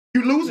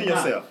losing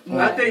yourself.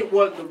 I think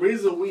what the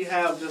reason we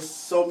have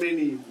just so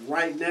many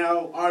right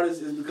now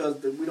artists is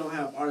because we don't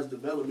have artist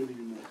development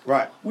anymore.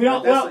 Right. We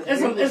don't. Well,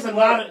 it's a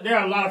lot of. There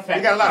are a lot of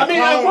factors. We got a lot of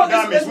clone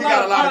dummies. We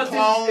got a lot of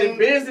clone in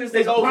business.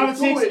 They go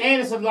politics into it.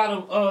 and it's a lot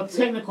of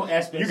technical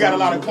aspects. You got a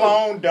lot of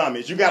clone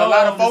dummies. You got a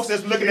lot of folks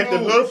that's looking at the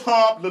little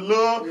pump, the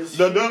little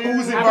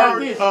Uzi Vert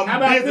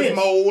business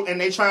mold, and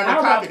they trying to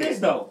copy How about this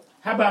though?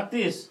 How about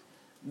this?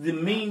 The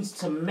means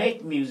to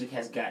make music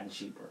has gotten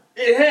cheaper.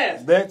 It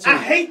has. That I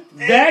hate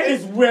that.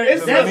 Is where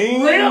it's that's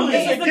really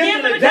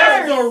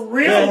that's the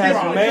real that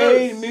problem.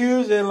 has made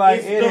music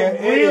like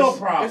it's the real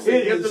problem.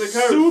 It is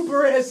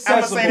super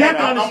accessible.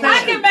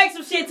 I can make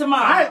some shit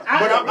tomorrow.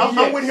 But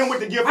I'm with him with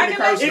the gift of the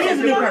curse. It is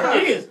a curse.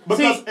 It is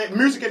because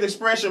music is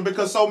expression.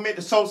 Because so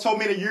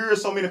many years,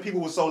 so many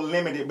people were so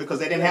limited because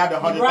they didn't have the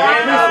 $100,000.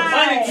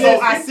 Right. So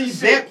I see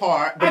that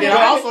part, but then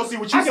I also see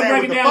what you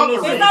saying with the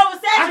fuckery.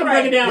 I can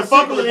break it down the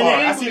fuckery part.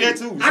 I see that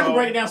too. I can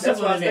break it down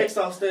simpler than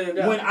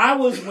that. When I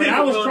was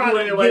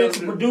trying to get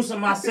into producing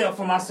myself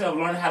for myself,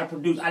 learning how to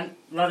produce. I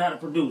learned how to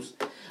produce.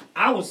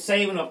 I was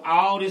saving up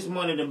all this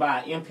money to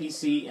buy an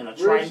MPC and a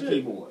Triton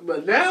keyboard.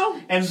 But now,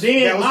 and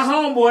then my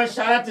homeboy,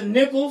 shout out to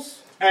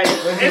Nichols. Hey,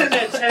 the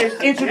internet changed.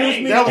 Introduced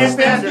me to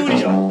FM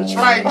Studio. The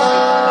Triton.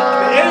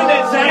 The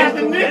internet Shout out changed.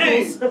 to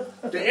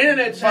Nichols. The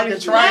internet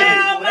changed.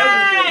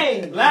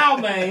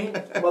 Loud man.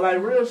 But like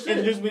real shit.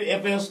 Introduced me to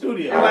FM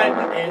Studio. And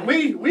like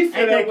we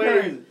feel that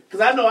way.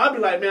 Because I know I'd be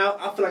like, man,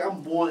 I feel like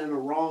I'm born in the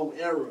wrong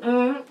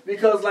era.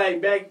 Because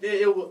like back then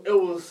it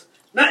was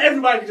not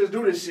everybody could just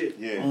do this shit.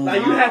 Yeah.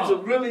 Like you had to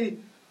really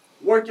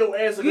work your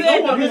ass. You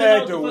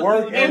had to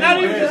work. And not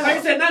even just, like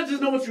I said, not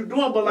just know what you're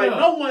doing, but like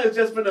no one is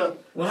just gonna.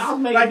 When I was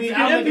making like the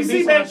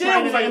MPC back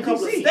then was like a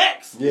couple of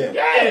stacks.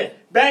 Yeah.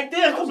 Back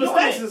then, a couple of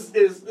stacks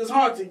is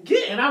hard to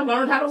get. And I've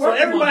learned how to So work.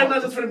 everybody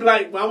not just gonna be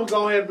like, well, I'm gonna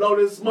go ahead and blow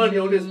this money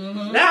on this.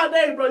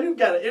 Nowadays, bro, you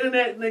got an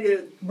internet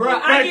nigga. Bro,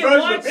 I get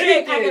one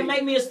check, I can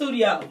make me a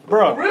studio.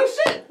 Bro, real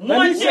shit.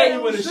 Let me tell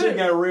you when the shit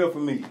got real for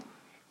me.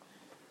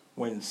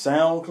 When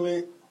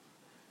SoundClick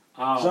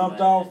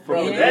jumped off,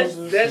 bro,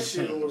 that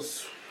shit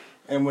was.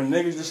 And when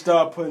niggas just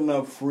start putting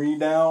up free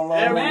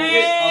downloads, I'm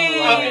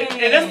like,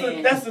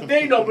 and that's the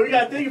thing though. But you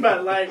gotta think about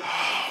it. Like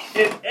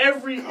in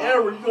every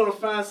era, you're gonna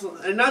find some.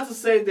 And not to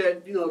say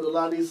that a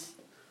lot of these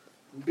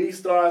beat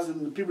stars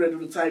and the people that do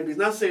the type beats.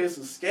 Not saying it's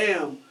a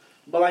scam,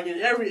 but like in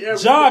every era,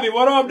 Jobby,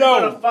 what up, though?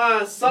 You're gonna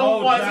find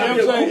someone.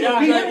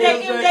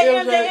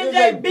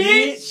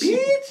 Bitch.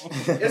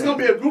 It's gonna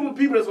be a group of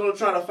people that's gonna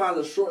try to find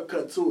a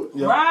shortcut to it.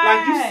 Yep.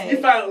 Right. Like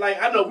you find,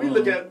 like I know we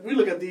look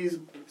at these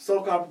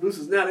so-called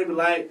producers now. They be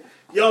like,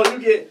 yo, you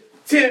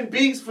get 10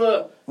 beats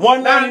for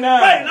 $1.99.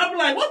 Right, and I be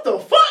like, what the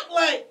fuck,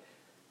 like,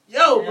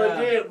 yo, but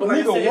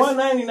like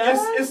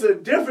 $1.99. It's a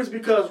difference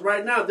because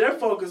right now they're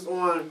focused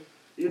on.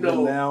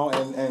 Now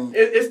and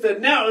it's the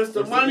now, it's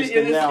the money,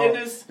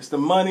 it's the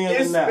money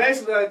and the now. It's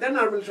basically like they're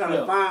not really trying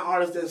to find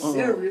artists that's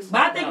serious. But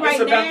I think it's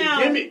about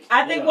the gimmick.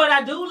 I think what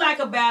I do like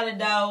about it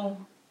though,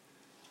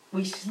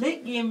 we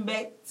slick getting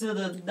back to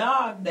the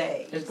dog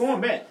days. It's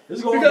going back.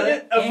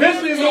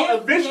 Eventually the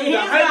hype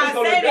is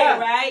going to die.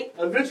 Right?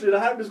 Eventually the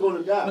hype is going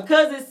to die.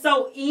 Because it's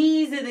so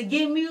easy to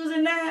get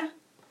music now.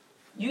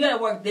 You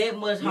gotta work that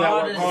much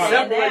harder to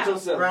separate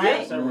yourself,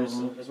 right?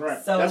 That's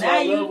right. So now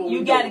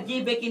you gotta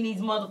get back in these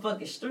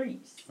motherfucking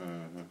streets,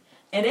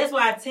 and that's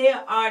why I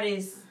tell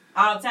artists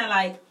all the time,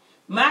 like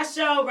my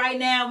show right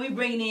now, we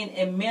bringing in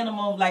a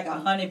minimum like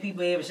 100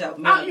 people every show.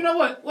 You know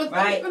what?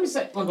 Right? Let me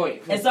say. Well, go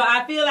ahead. And so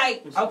I feel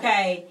like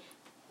okay,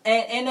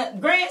 and in the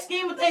grand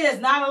scheme of things, that's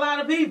not a lot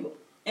of people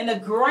in the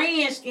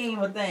grand scheme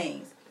of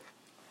things.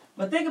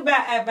 But think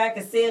about if I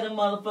could sell them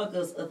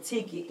motherfuckers a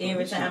ticket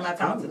every time I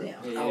talk to them.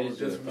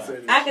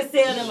 I could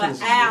sell them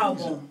an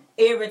album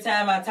every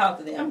time I talk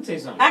to them. Let me tell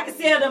you something. I could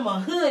sell them a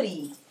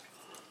hoodie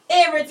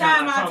every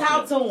time I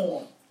talk to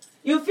them.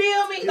 You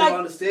feel me? You don't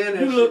understand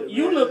that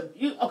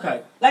you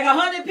okay. Like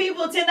 100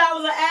 people, $10 an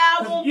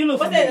album. You look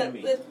what's that?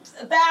 1,000?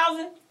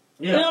 Yeah.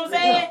 You know what I'm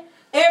saying?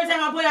 Yeah. Every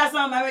time I put out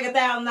something, I make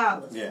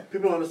 $1,000. Yeah.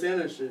 People don't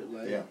understand that shit.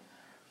 Like, yeah.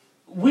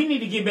 We need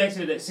to get back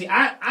to that. See,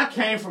 I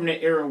came from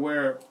that era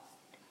where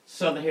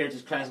Southern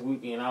Heritage Classic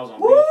Weekend, I was on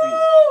Big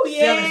Street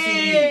selling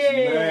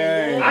CDs.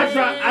 Man.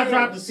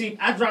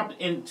 I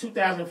dropped in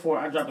 2004.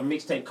 I dropped a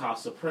mixtape called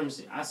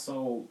Supremacy. I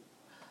sold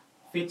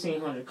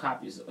 1,500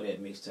 copies of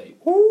that mixtape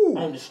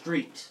on the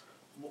street.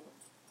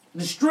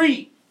 The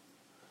street.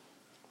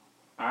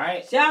 All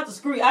right. Shout out to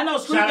Screet. I know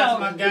Screet. Shout out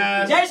to my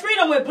guys. Jay Screet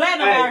done went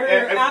platinum out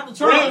here out the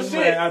truck. Real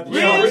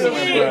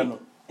shit.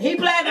 He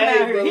platinum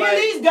out here. He at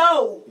least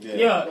gold.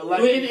 Yeah.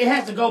 Like, it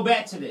has to go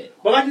back to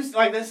that. But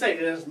like they say,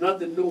 there's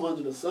nothing new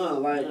under the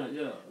sun. Like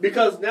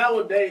because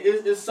nowadays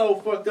it's so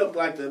fucked up.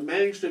 Like the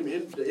mainstream the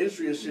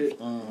industry and shit.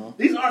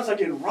 These artists are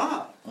getting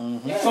robbed.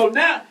 So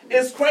now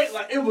it's crazy.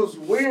 Like it was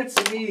weird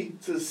to me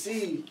to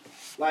see.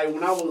 Like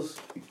when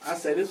I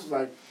say this was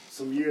like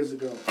some years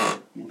ago.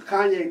 When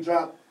Kanye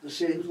dropped the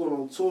shit. He was going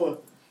on tour.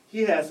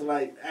 He had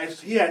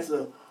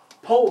to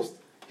post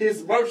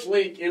his merch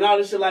link and all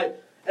this shit. Like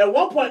At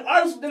one point,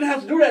 artists didn't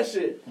have to do that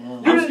shit.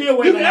 I'm still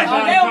waiting on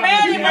my They were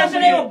mad at merch,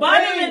 they were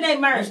bundling their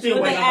merch. I'm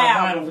still waiting on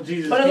my vinyl for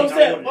Jesus. But as I'm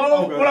saying,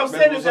 what I'm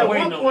saying is at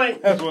one point,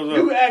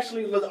 you can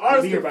actually, the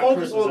artist can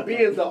focus on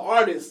being the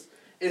artist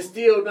and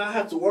still not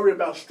have to worry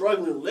about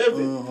struggling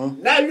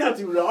living. Now you have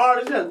to be the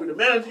artist, you have to be the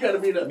manager, you got to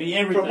be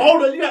the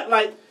promoter,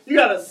 you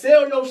got to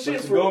sell your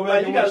shit for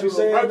like you got to do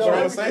the merch.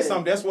 I'm say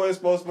something. That's what it's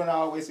supposed to be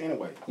always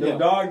anyway. The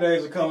dog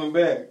days are coming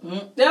back.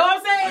 That's what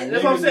I'm saying.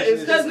 That's what I'm saying.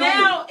 Because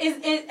now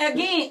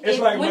it's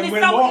like when it's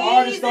more so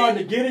artists easy, start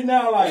to get it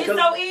now. Like it's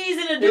so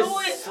easy to do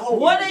it. So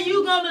what easy. are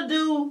you gonna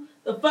do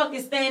to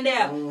fucking stand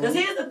out? Because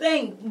here's the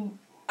thing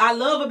I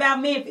love about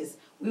Memphis.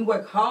 We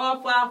work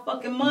hard for our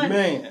fucking money.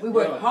 Man. We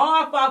work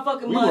hard for our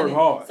fucking money. We work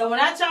hard. So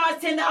when I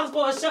charge $10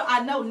 for a show,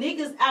 I know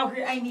niggas out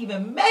here ain't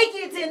even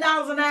making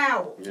 $10 an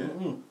hour.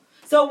 Yeah.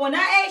 So when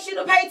I ask you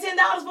to pay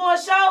 $10 for a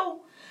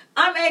show,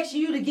 I'm asking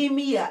you to give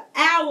me an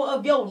hour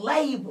of your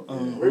labor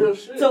Real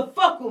shit. to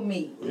fuck with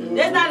me.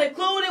 That's not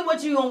including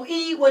what you gonna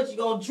eat, what you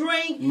gonna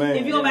drink. Man,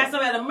 if you gonna buy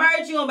somebody the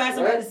merch, you gonna buy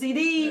somebody the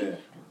CD. Yeah.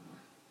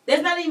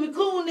 That's not even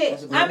including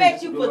it. I'm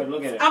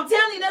I'm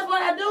telling you, that's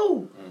what I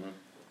do.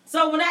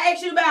 So when I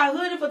ask you to buy a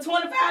hoodie for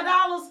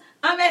 $25,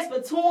 I'm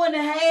asking for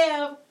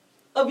 2.5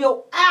 of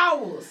your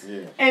hours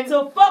and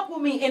to fuck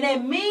with me, and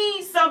that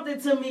means something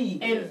to me.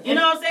 And you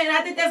know what I'm saying?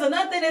 I think that's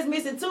another thing that's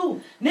missing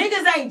too.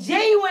 Niggas ain't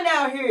genuine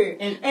out here,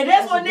 and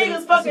that's what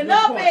niggas fucking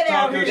up at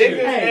out here.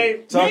 Niggas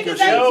ain't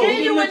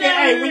genuine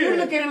out here. When you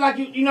look at it like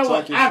you know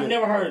what? I've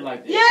never heard it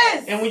like that.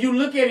 Yes. And when you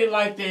look at it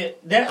like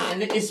that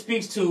and it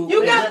speaks to It's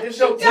your time.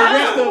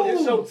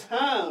 It's your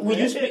time. when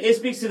it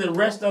speaks to the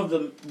rest of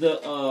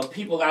the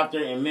people out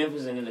there in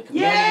Memphis and in the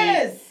community.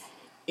 Yes.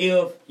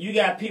 If you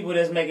got people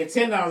that's making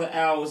 $10 an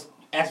hour,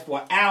 ask for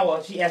an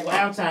hour, she asked for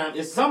hour time.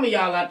 There's some of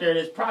y'all out there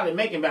that's probably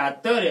making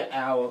about 30 an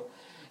hour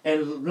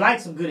and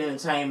like some good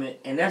entertainment,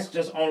 and that's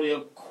just only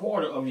a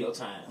quarter of your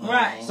time.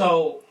 Right.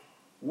 So,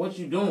 what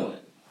you doing?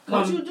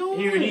 What you doing?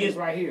 Here it is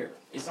right here.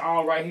 It's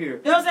all right here.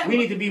 You know what I'm saying? We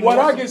need to be what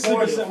more I get sick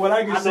of, what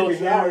I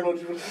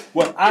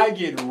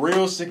get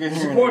real sick of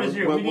hearing. Support is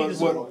here. We need to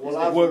support.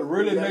 What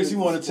really makes you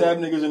want to tap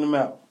niggas in the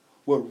mouth?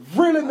 What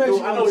really makes you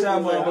want to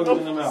tap motherfuckers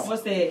in the mouth?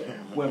 What's that?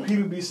 When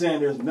people be saying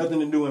there's nothing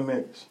to do in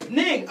Memphis.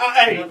 Nigga.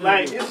 Hey,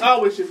 like, it's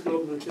always shit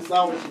going. It's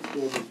always shit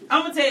going.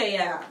 I'm gonna tell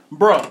y'all.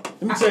 Bruh,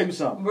 let me tell you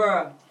something.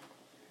 Bruh.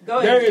 Go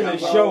ahead. There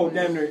is a show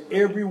damn near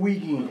every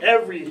weekend.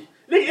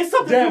 It's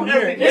something to do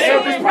every day.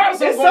 There's probably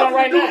something going on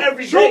right now.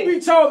 Truth be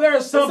told,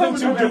 there's something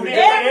to do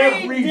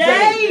every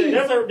day.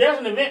 There's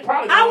an event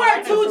probably. I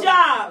work 2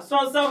 jobs.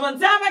 So from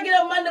the time I get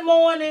up Monday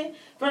morning,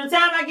 from the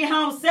time I get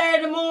home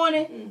Saturday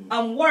morning,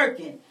 I'm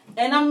working.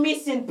 And I'm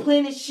missing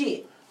plenty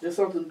shit. There's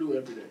something to do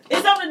every day.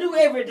 It's something to do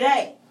every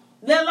day.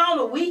 Let alone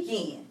the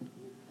weekend.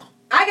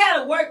 I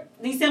gotta work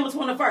December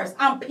 21st.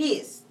 I'm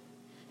pissed.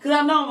 Because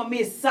I know I'm gonna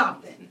miss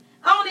something.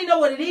 I don't even know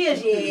what it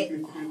is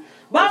yet.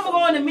 But I'm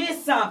going to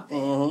miss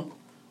something.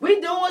 We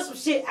doing some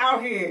shit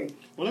out here.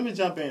 Well, let me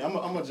jump in. I'm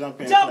gonna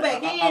jump in. Jump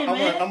back in,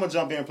 man. I'm gonna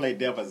jump in and play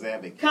devil's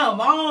advocate. Come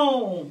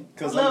on.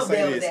 Because I'm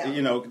saying this,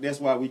 you know, that's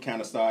why we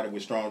kind of started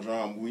with Strong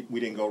Drum. We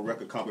didn't go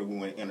record company. We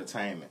went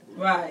entertainment.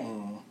 Right.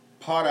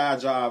 Part of our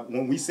job,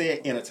 when we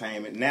said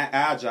entertainment, now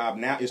our job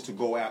now is to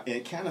go out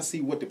and kind of see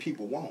what the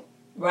people want.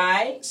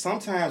 Right.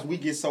 Sometimes we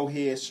get so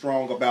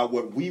headstrong about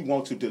what we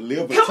want to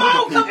deliver to the people, come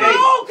on, and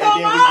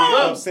then we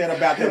get upset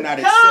about them not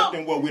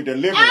accepting what we're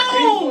delivering.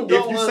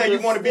 If you say you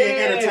want to be in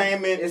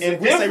entertainment, and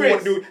we say we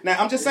want to do, now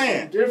I'm just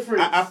saying,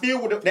 I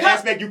feel with the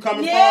aspect you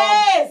coming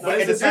from, but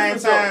at the same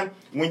time,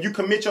 when you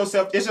commit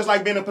yourself, it's just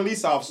like being a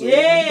police officer.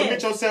 When you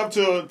commit yourself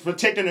to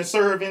protecting and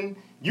serving,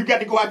 you got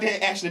to go out there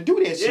and actually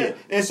do that shit.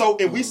 And so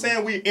if we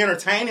saying we're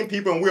entertaining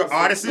people and we're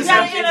artists, we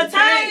gotta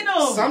entertain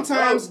them.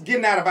 Sometimes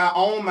getting out of our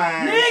own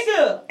minds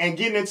and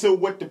getting into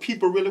what the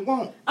people really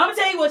want. I'm gonna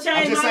tell you what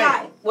changed my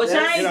life. What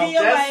changed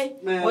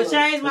DOA? What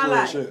changed my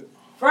life?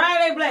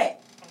 Friday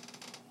Black.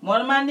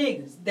 One of my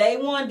niggas. Day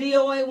one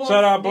DOA one.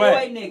 Shout out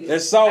Black. Niggas.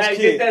 That sauce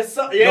kit.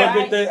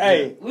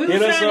 Hey, we was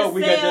hit us up.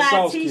 We got that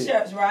sauce kit.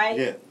 T-shirts, right?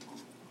 Yeah.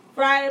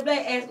 Friday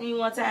Black asked me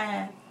one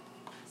time,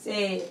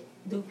 said,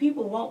 "Do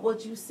people want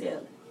what you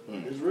selling?"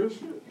 It's real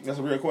shit. That's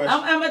a real question.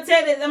 I'm gonna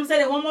tell it. I'm gonna say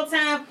that one more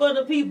time for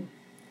the people.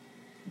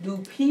 Do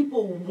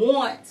people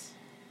want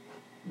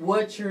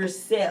what you're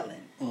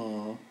selling?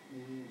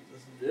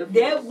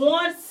 That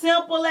one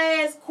simple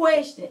ass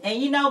question,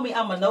 and you know me,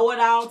 I'm a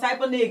know-it-all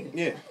type of nigga.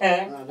 Yeah.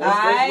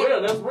 That's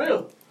real. That's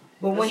real.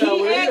 But when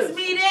he asked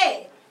me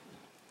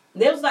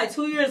that was like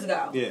 2 years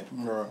ago. Yeah.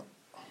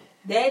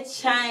 That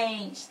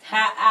changed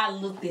how I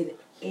looked at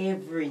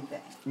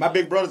everything. My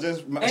big brother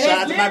just shout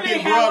out to my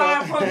big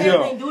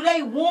brother. Do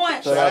they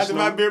want? Shout out to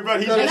my big brother.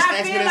 He just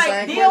asked me the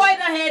same question. DOA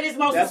done had his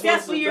most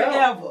successful year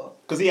ever.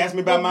 Because he asked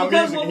me about my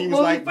music, and he was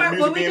like, the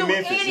music being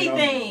Memphis.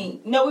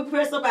 Anything, you know, we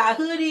press up our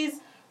hoodies,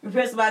 we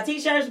press up our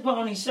t-shirts, we put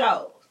on these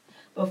shows.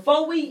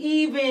 Before we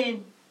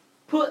even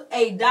put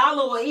 $1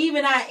 or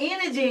even our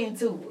energy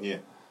into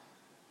it,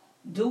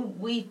 do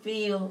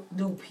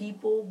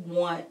people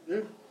want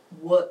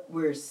what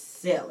we're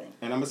selling.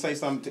 And I'm gonna say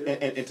something to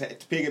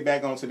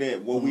piggyback onto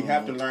that. What we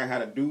have to learn how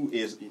to do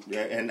is,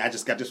 and I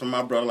just got this from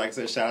my brother. Like I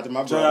said, shout out to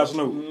my brother. Shout out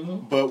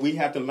Snoop. But we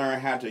have to learn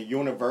how to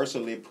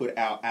universally put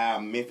out our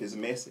Memphis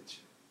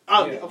message.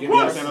 Oh, yeah, of course. You know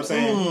what I'm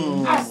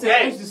saying?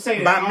 I used to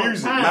say that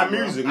my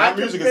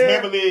music is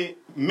heavily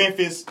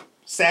Memphis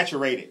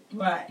saturated.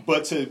 Right.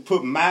 But to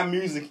put my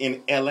music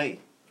in LA.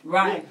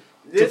 Right.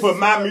 To put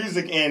my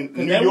music in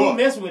New York. Won't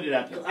mess with it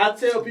out there. I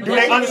tell people. Do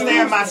they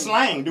understand my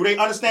slang? Do they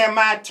understand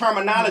my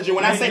terminology?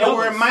 When I say the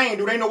word Maine,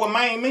 do they know what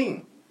Maine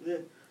mean? Yeah.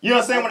 You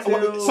understand?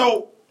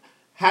 So,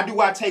 how do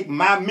I take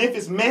my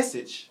Memphis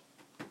message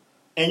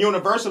and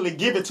universally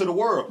give it to the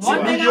world?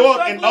 So New York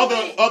and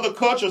other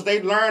cultures,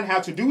 they learn how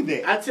to do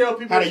that. I tell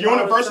people how to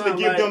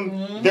universally give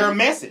them their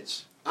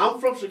message. I'm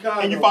from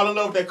Chicago. And you fall in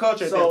love with that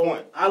culture at that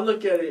point. I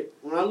look at it,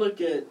 when I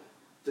look at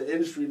the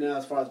industry now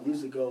as far as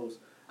music goes,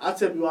 I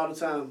tell people all the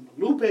time,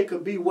 Lupe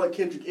could be what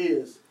Kendrick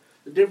is.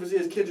 The difference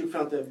is Kendrick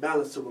found that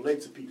balance to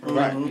relate to people.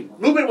 Right.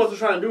 Lupe wasn't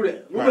trying to do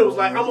that. Lupe was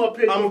like,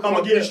 I'm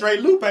gonna give you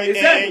straight Lupe,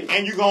 exactly.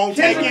 and you gonna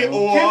take it.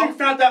 Or Kendrick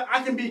found out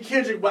I can be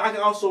Kendrick, but I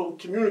can also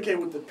communicate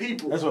with the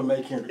people. That's what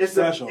made Kendrick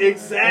special.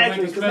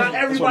 Exactly, because not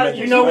everybody.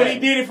 You know when he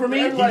did it for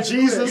me?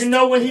 Jesus. You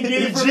know when he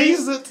did it for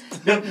Jesus.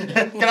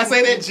 Can I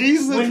say that?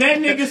 Jesus. When that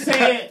nigga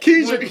said,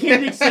 when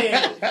Kendrick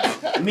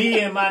said, me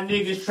and my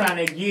niggas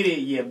trying to get it,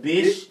 yeah,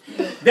 bitch.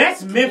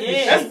 That's Memphis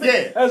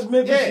shit. That's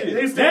Memphis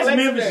shit. That's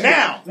Memphis shit.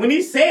 Now, when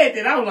he said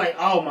that, I was like,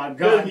 oh my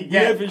God, he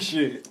got Memphis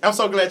shit. I'm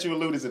so glad you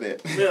alluded to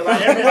that. Yeah, like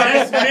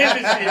that's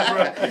Memphis shit,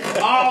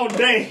 bro. All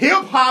day.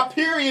 Hip hop,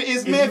 period,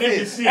 is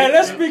Memphis. Shit. Hey,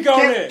 let's speak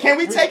on it. Can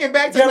we take it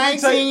back to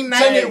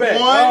 1991?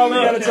 Oh, we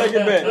gotta take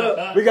it back.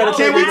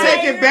 Can we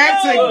take it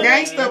back to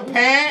Gangsta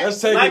Pat?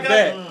 Let's take it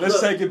back. Let's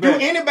take it back. Do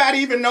anybody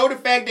even know the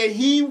fact that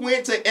he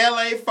went to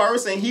LA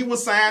first and he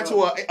was signed to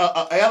a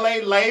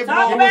LA label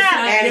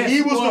and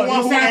he was the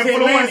one who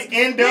influenced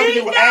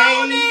NWA?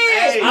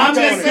 I'm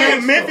just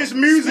saying Memphis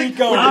music with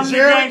the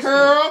Jerry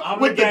curl,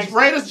 with the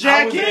greatest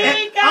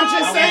jacket. I'm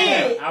just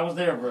saying. I was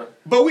there, bro.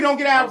 But we don't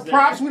get our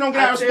props. We don't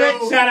get our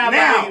respect. Shout out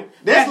now,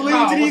 let's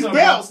lead to these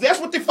belts. That's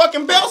what the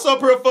fucking belts up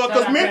here for.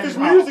 Because Memphis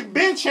music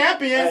been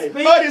champions of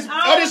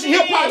this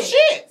hip hop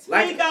shit.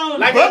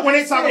 But when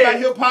they talk about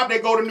hip hop, they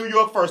go to New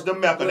York first, the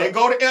Mecca. They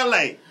go to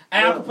LA.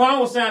 Al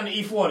Capone was signing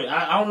the E40.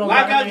 I don't know.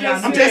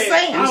 I'm just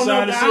saying.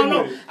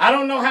 I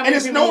don't know how. And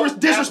it's no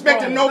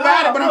disrespect to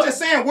nobody, but I'm just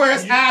saying,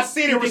 where's our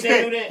city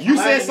respect? You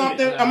said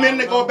something a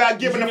minute ago about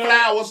giving the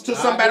flowers to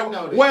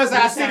somebody. Where's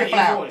our city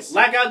flowers?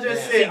 Like I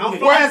just said,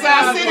 where's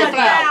our city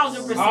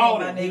flowers?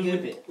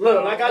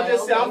 Look, like I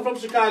just said, I'm from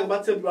Chicago,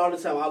 but I tell you all the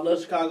time, I love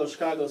Chicago.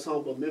 Chicago's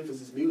home, but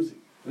Memphis is music.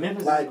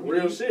 Memphis like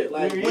real shit.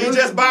 Like we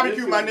just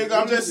barbecue, my nigga.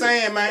 I'm just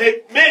saying, man.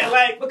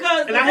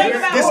 Because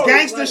this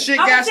gangster shit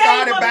got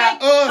started by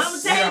us. I'm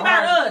gonna tell you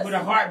about us with a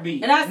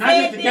heartbeat. And I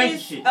said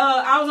this.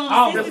 I was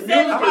on the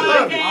 67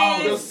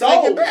 podcast.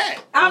 Take it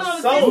back. I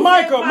was on the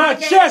Michael, my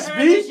chest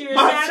beat.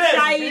 My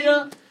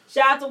chest.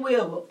 Shout out to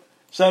Wilbur.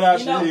 Shout out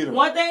to Shahida.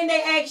 One thing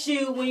they ask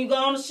you when you go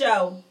on the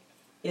show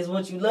is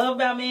what you love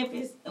about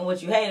Memphis and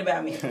what you hate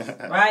about Memphis,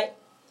 right?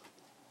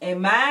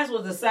 And mine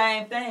was the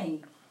same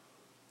thing.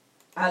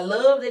 I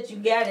love that you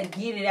gotta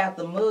get it out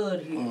the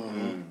mud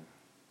here.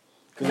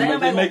 Because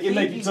it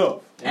make you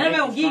tough. And I'm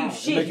gonna give you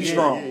shit. Make you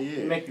strong.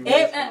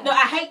 No,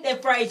 I hate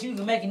that phrase. You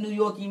can make it New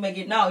York, you make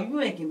it. No, you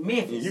making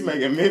Memphis. You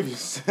making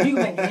Memphis. You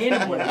make it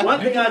anywhere.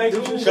 One thing I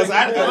do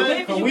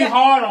because we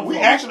hard on. We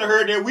actually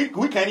heard that we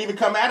can't even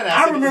come out of that.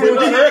 I remember we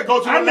heard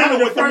go to Atlanta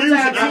with the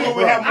music and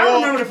we have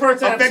more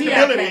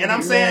affectability. And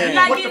I'm saying,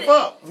 what the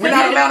fuck? We're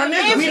not Atlanta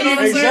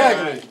niggas.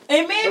 Exactly.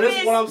 In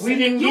Memphis,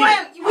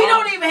 we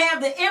don't even have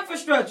the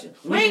infrastructure.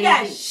 We ain't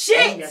got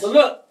shit. But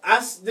look,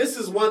 this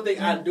is one thing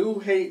I do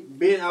hate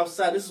being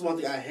outside. This is one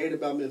thing I hate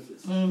about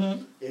Memphis.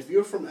 If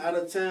you're from out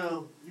of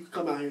town, you can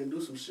come out here and do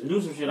some shit.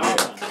 Do some shit all the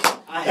time.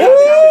 I hate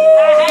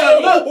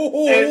it.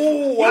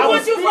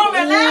 Look, you from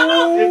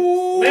Atlanta?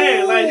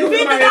 Man, like you $50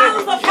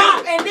 a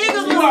pop, and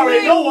niggas was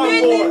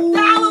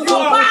 $50 a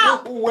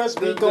pop. West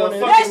Beat going in.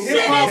 That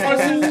shit,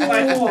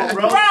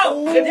 bro.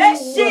 That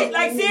shit,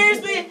 like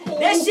seriously,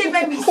 that shit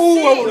make me sick.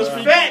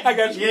 I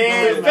got you.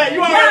 I'm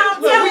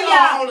telling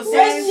y'all,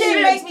 that shit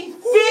makes me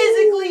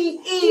physically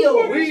ill.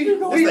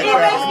 We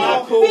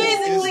are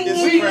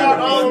physically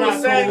all on the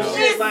same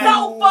shit. It's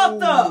so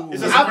fucked up.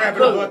 It's just a crap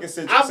in the bucket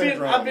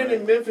syndrome. I've been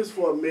in Memphis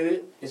for a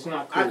minute. It's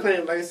not cool. I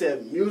claim, like I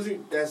said,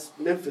 music, that's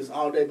Memphis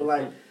all day. But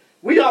like,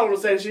 we all on the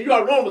same shit. You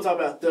already know what I'm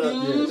talking about.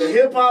 The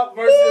hip hop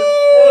versus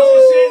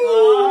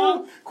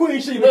shit.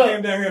 Queen Sheba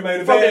came down here and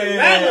made a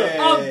bag.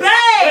 A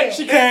bag.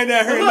 She came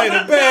down here and made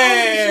a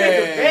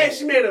bag.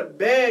 She made a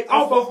bag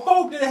off of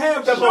folk that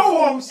have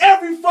shows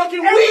every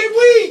fucking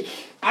week.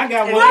 I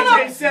got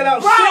one. They sell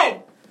out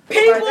shit.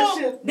 People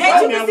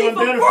that you can see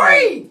for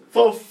free.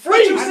 For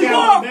free. You see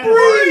for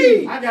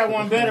free. I got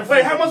one better.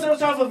 Wait, how much did it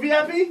charge for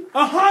VIP? $100 a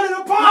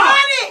pop.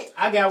 100.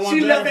 I got one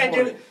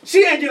better.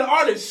 She ain't get an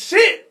artist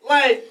shit.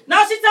 Like,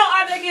 no, she told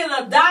her they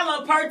getting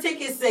 $1 per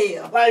ticket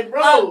sale. Like,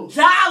 bro,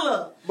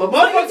 $1. But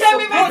you tell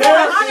me if I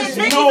sell 100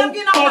 tickets, I'm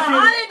getting on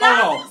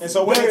 $100. And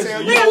so what they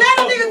tell you? Nigga, let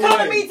them niggas come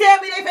to me tell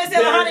me they finna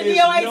sell 100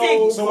 DOA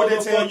tickets. So what they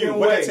tell you?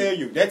 What they tell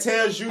you? That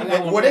tells you.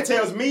 What it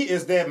tells me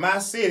is that my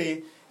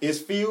city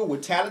is filled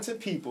with talented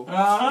people,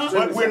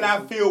 but we're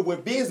not filled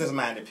with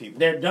business-minded people.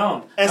 They're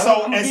dumb. And so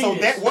what needs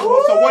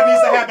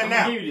to happen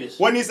now?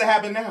 What needs to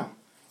happen now?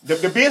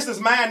 The business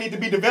mind need to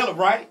be developed,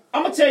 right?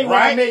 I'm gonna tell you where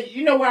I met.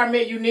 You know where I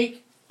met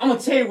Unique? I'm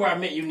gonna tell you where I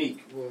met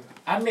Unique.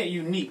 I met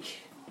Unique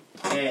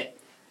at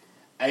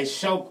a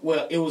show.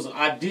 Well, it was an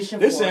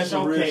audition for a showcase. This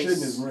real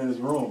shit in his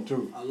room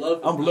too. I love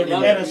it. I'm looking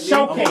at a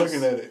showcase. I'm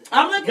looking at it.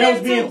 I'm looking that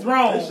at was being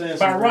thrown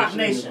by Rock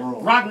Nation.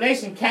 Rock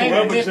Nation came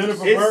in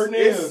Jennifer Burton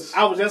is.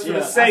 I was just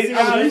gonna say.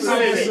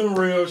 It's some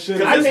real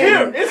shit. It's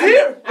here. It's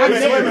here.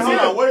 Hold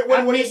on.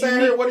 What are you saying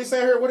here? What are you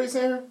saying here? What are you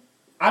saying here?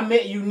 I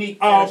met Unique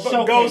at a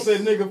showcase. Go say,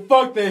 nigga,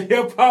 fuck that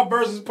hip-hop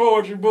versus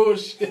poetry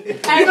bullshit.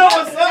 You know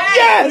what's up?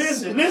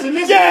 Yes! Listen.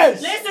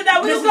 Yes! Listen,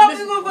 now, we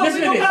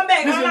gonna come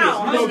back. Hold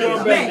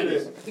on.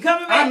 You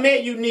coming back? I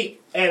met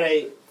Unique at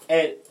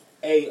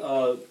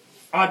a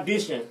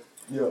audition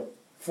with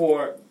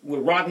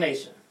Rock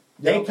Nation.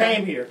 They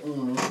came here.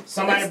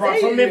 Somebody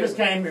from Memphis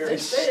came here.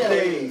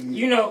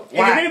 You know,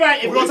 why?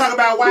 We're gonna talk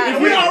about why.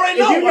 We already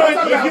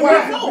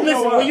know.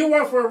 Listen, when you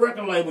work for a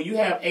record label, you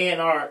have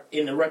A&R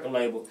in the record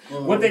label.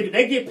 What they do,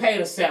 they get paid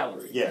a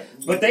salary. Yeah.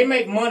 But they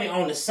make money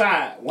on the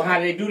side. Well,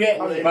 how they do that?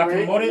 By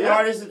promoting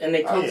artists, and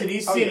they come to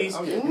these cities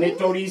and they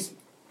throw these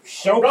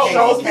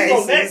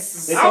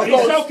showcases. They throw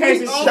these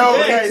showcases. They tell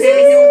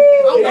you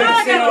you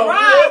got to sell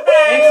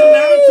X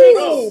amount of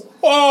tickets.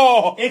 You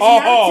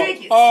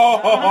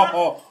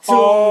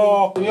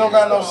don't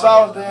got no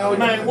sauce, then.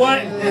 Man,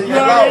 what? You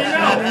already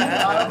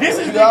know. This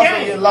is the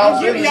game.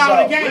 I'm giving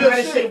y'all the game how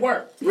this shit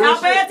work. Now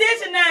pay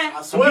attention now.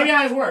 I'm giving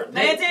y'all this work.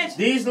 Pay attention.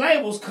 These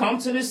labels come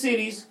to the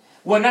cities.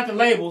 Well, not the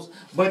labels,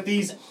 but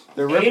these A&Rs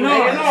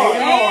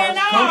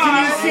come to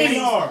these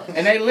cities,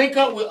 and they link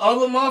up with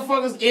other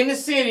motherfuckers in the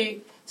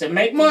city to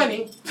make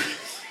money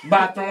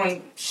by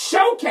throwing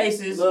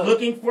showcases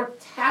looking for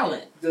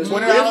talent.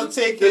 $20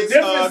 tickets,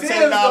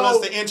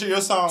 $10 to enter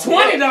your song.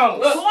 $20.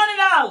 $20.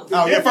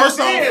 Oh yeah, first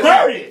song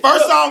free.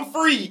 First song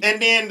free,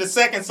 and then the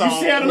second song.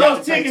 You sell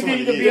enough tickets, then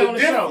you can be on the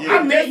show.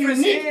 I met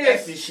Unique.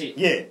 That's the shit.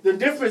 Yeah. The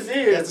difference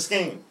is that's the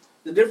scheme.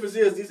 The difference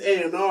is these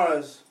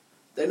A&Rs.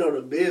 They know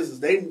the business.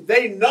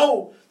 They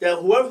know that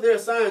whoever they're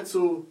assigned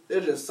to,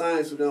 they're just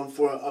assigned to them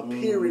for a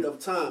period of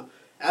time.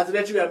 After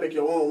that, you gotta make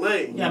your own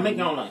lane. Yeah, make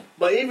your own lane.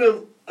 But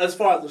even as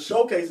far as the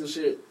showcase and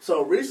shit,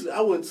 so recently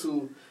I went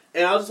to,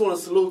 and I just want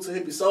to salute to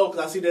Hippie Soul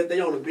because I see that they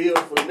on the bill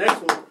for the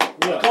next one,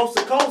 the Coast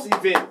to Coast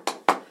event.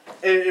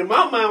 And in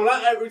my mind,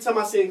 every time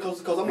I see Coast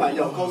to Coast, I'm like,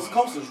 yo, Coast to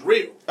Coast is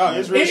real. Oh,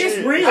 it's real. It's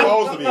real. It's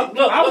supposed to be.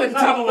 Look, I was at the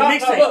top of a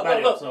mixtape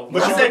by them. So.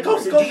 But I said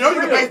Coast to Coast. You know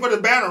you can pay for the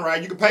banner,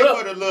 right? You can pay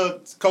for the little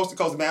Coast to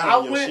Coast banner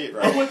on your shit,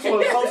 right? I went to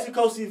a Coast to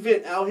Coast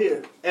event out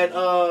here at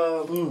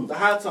the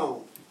High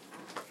Tone.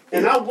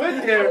 And I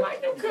went there,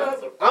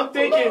 I'm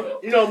thinking,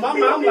 you know, my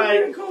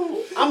mind,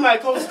 I'm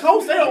like, Coast to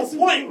Coast, they on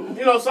point.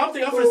 You know, so I'm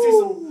thinking I'm going to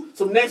see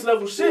some next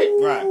level shit.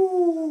 Right.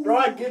 Bro,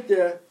 I get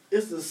there,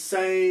 it's the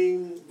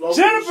same local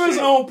Jennifer's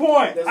shit. on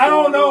point. I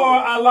don't know her,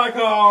 I like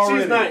her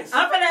already. She's nice.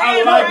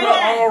 I like her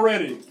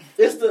already.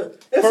 It's the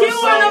you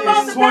want them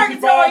on the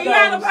purgatory. You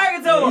out of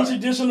purgatory. Each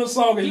additional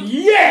song is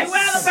yes. You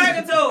out of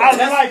purgatory. I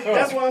like her.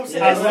 That's what I'm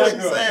saying. I like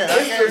her.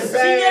 She just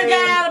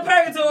got out of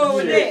purgatory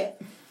with that.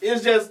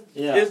 It's just,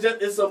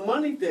 it's a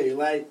money thing.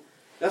 Like,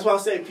 that's why I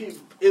say people,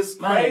 it's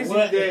crazy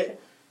that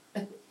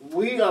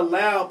we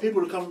allow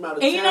people to come from out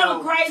of town. And you know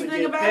the crazy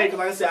thing about it? Because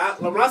like I said,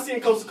 when I see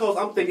it Coast to Coast,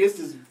 I'm thinking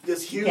it's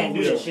this huge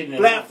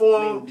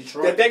platform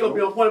that they're going to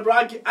be on point. Bro,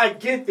 I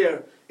get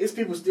there. It's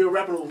people still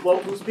rapping on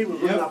vocals, people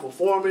really not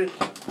performing,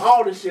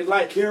 all this shit.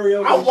 Like,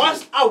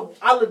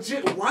 I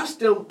legit watched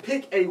them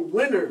pick a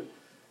winner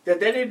that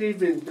they didn't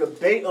even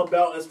debate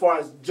about as far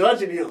as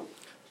judging him.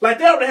 Like,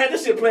 they already had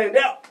this shit planned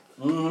out.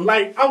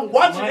 Like, I'm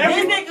watching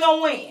every... This nigga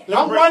gonna win.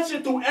 I'm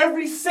watching through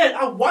every set.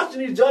 I'm watching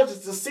these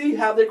judges to see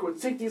how they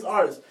critique these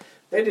artists.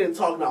 They didn't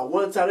talk not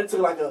one time. They took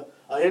like a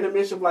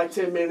intermission for like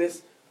 10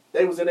 minutes.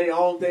 They was in their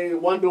own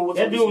thing. One dude was...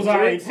 That dude was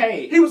already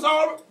paid. He was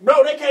already...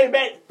 Bro, they came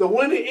back. The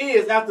winner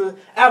is, after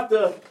tough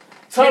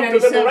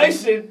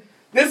deliberation,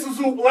 this is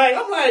who... Like,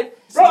 I'm like,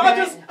 bro, I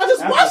just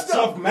watched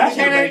them.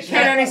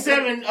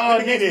 K97,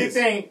 next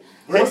thing.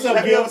 What's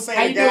up, Gil?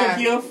 How you doing,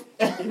 Gil?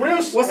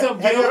 What's up,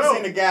 Gil? Have you ever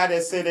seen the guy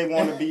that said they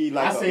want to be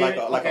like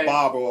a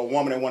barber or a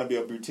woman that want to be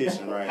a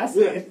beautician, right? I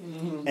see it.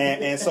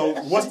 And so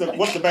what's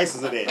the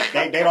basis of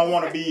that? They don't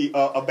want to be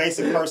a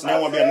basic person. They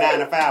want to be a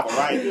 9-to-5er,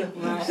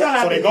 right?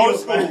 So they go to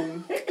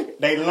school.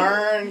 They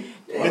learn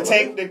the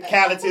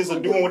technicalities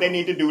of doing what they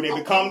need to do. They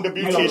become the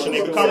beautician.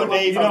 They become what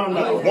they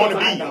want to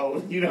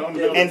be. You don't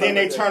know. And then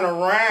they turn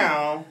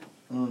around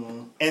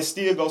and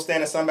still go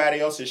stand in somebody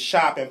else's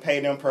shop and pay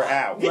them per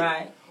hour.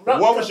 Right.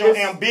 What was your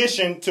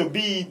ambition to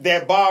be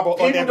that barber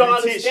or that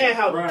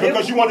beautician? People,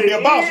 because you want to be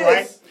a boss,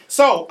 right? Because you want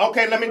to be a boss, right? People don't understand how difficult it is. Because you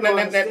want to be a boss, right?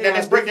 So, okay,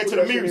 let's break that to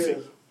the music. People don't understand how difficult it is. So, okay,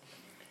 let's break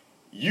that to the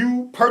music.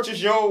 you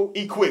purchase your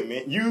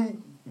equipment,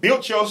 you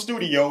built your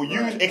studio,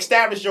 you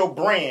established your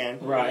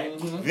brand, right?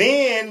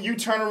 Then you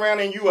turn around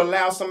and you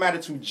allow somebody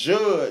to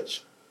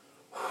judge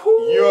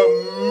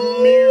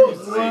your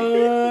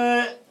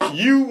music.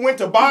 You went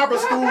to barber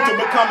school to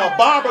become a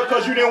barber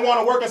because you didn't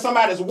want to work in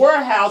somebody's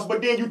warehouse,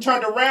 but then you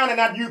turned around and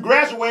after you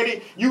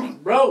graduated, you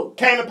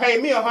came and paid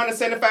me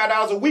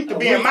 $175 a week to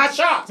be in my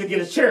shop. To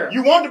get a chair.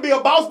 You wanted to be a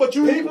boss, but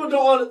you... People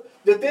don't want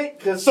to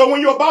think... So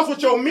when you're a boss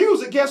with your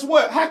music, guess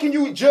what? How can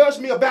you judge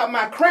me about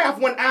my craft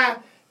when I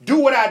do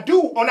what I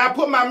do, when I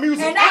put my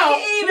music and out? I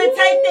can even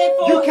take that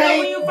for you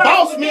can't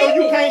boss me or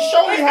you can't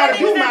show me how to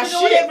do my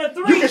shit.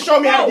 You can show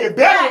me how to get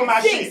better with my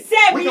shit.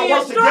 We can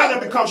work together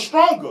and become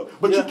stronger.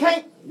 But you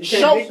can't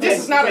show.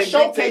 This is not a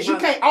showcase. You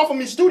can't offer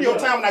me studio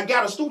time when I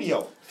got a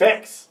studio.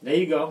 Facts. There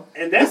you go.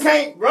 And that's you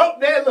can't. Bro,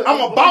 man, look,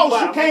 I'm a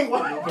boss. You can't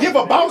give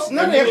a boss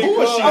none of that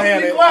bullshit.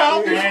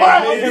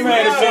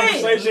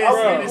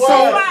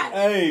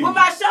 With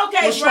my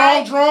showcase,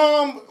 strong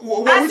drum.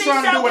 What we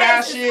trying to do with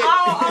our shit?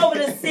 All over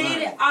the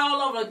city,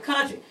 all over the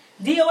country.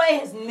 DOA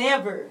has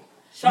never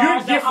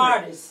charged an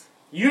artist.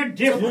 You're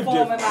different.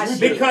 You're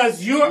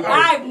because you're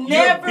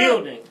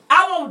building.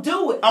 I won't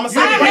do it. I'm going to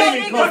say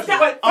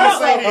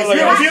this.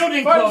 You're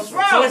building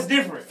culture, so it's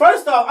different.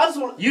 First off, I just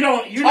want you're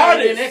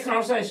not in that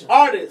conversation.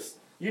 Artists.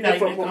 You're not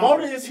if a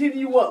promoter is hitting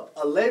you up,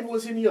 a label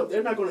is hitting you up,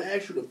 they're not going to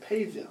ask you to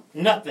pay them.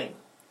 Nothing.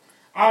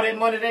 All that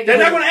money they're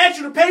not going to ask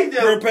you to pay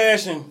them. Pure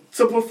passion.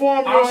 To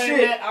perform your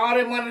shit. All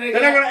that money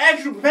they're not going to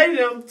ask you to pay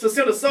them to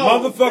send a song.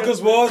 Motherfuckers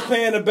was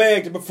paying the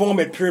bag to perform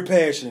at Pure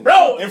Passion.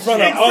 Bro, in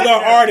front of other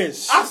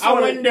artists. I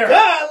went there.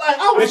 God, like,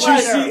 I was that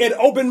you see at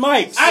open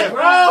mics. You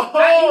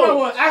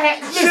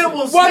know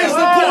what? What is the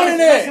point in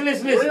that?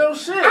 Listen. Real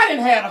shit. I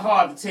didn't have the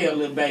heart to tell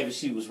little baby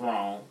she was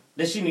wrong.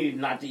 That she needed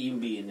not to even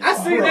be in this. I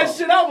seen that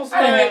shit. I didn't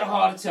have the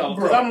heart to tell her.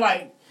 Because I'm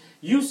like,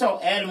 you so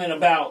adamant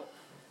about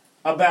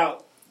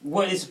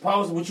what it's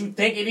supposed to, what you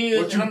think it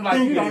is, and I'm like,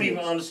 you don't even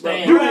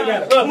understand. You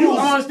don't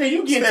understand.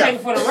 You get taken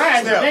for the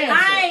ride.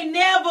 I ain't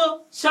never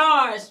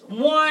charged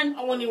one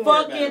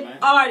fucking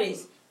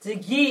artist to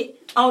get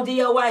on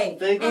DOA. And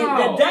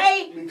the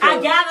day I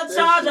gotta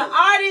charge an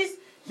artist,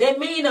 that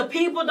mean the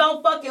people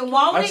don't fucking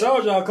want it. I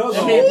told y'all, cuz.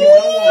 So that mean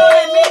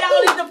I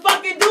don't need to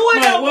fucking do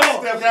it no more.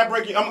 Steph, can I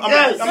break you? I'm the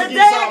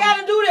day I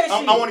gotta do that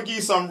shit. I want to give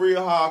you something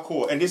real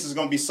hardcore, and this is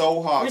gonna be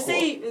so hardcore.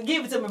 Receive,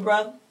 give it to me,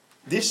 brother.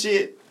 This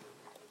shit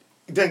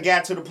done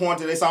got to the point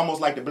that it's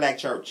almost like the black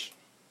church.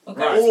 Okay,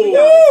 right. Speak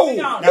on it.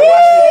 Now watch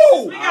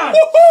this.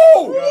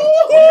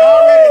 We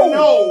already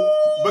know,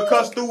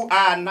 because through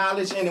our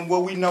knowledge and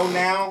what we know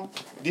now,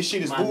 this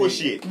shit is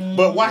bullshit.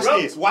 But watch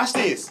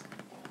this.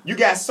 You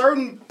got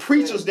certain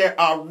preachers that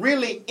are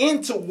really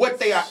into what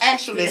they are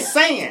actually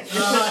saying.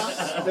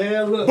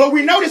 But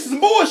we know this is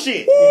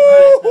bullshit.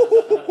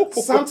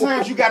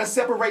 Sometimes you got to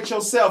separate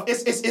yourself.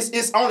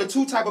 It's only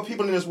two type of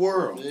people in this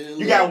world.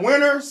 You got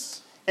winners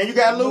and you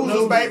got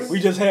losers, baby. We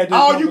just had this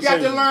all you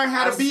got to learn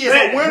how to be is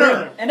a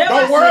winner.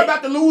 Don't worry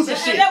about the loser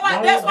shit.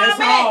 That's what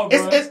I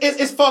meant.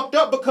 It's fucked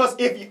up because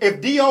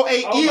if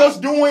DOA is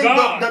doing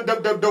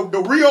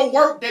the real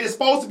work that is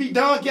supposed to be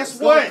done, guess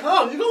what?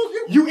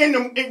 You in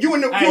the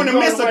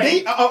midst of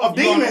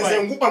demons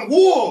and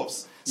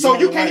wolves. So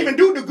you can't even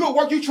do the good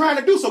work you're trying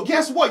to do. So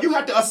guess what? You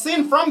have to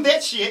ascend from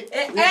that shit.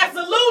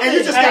 Absolutely. And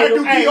you just gotta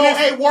do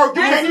DOA work.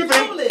 You can't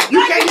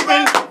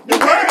even.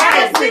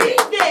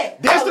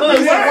 That's the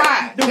reason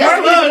why.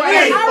 Even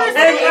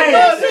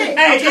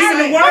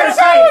the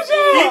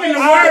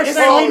words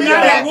say we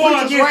not at war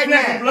against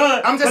flesh and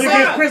blood. I'm just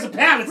saying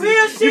principalities.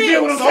 Real shit. You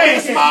get what I'm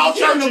saying? Small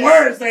churches. The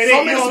words say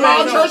so many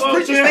small church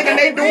preachers thinking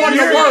they doing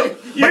the work,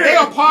 but they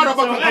are part of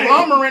a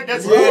conglomerate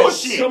that's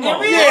bullshit.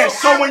 Yeah.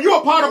 So when you're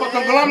a part of a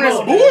conglomerate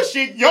that's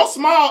bullshit, your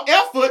small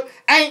effort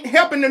ain't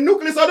helping the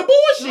nucleus of the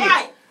bullshit.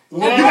 Right. You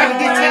got to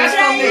detach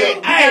from that.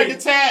 You got to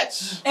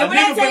detach. And when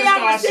I tell you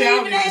I'm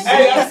receiving that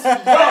shit,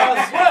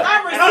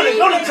 I'm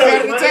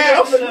receiving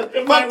that.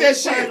 Fuck that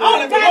shit.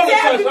 I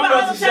tell people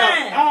all the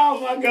time. Oh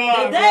my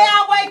God. The day I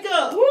wake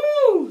up,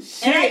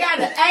 and I got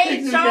to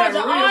charge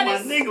an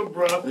artist.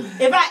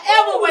 If I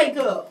ever wake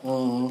up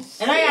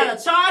and I got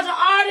to charge an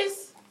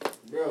artist,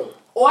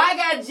 or I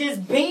got to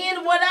just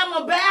bend what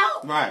I'm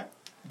about, right?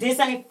 This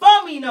ain't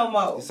for me no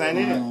more. This ain't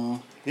it.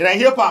 It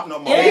ain't hip hop no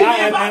more. And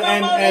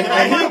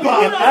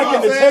I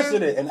can attest to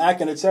that. And I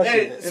can attest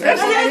to that.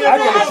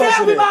 I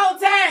tell people all the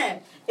time,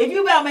 if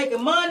you about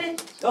making money,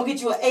 go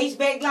get you an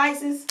HVAC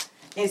license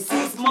in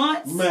 6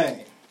 months.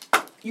 Man.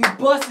 You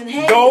busting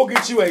head. Go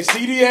get you a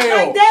CDL.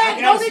 Like that.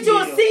 Go get you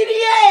a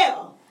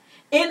CDL.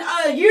 In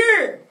a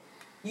year,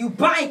 you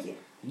banking.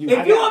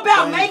 If you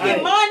about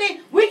making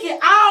money, we can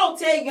all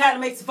tell you how to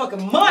make some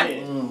fucking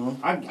money.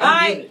 I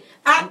get it.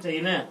 I'll tell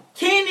you now.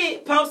 Kenny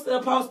posted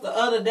a post the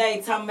other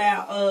day talking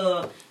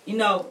about,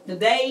 the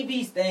Dave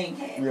East thing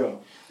happened. Yeah.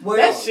 Where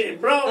that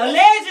shit, bro.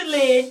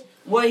 Allegedly,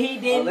 what he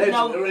didn't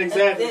know.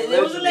 Exactly.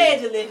 It was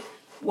allegedly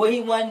where he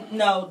wasn't,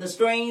 the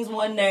strings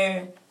wasn't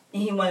there,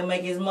 and he wanted to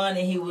make his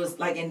money. He was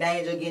like in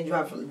danger of getting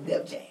dropped from the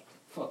Def Jam.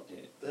 Fuck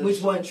that.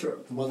 Which wasn't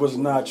true. Was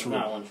not true.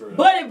 Not true.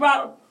 But it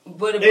brought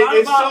But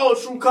it showed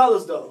true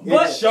colors though.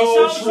 But it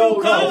showed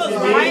true colors,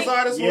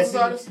 right? Who's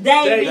artist?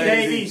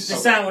 Davies. The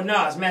sound with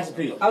Nas, Master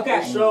P. Okay.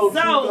 It showed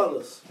true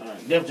colors. All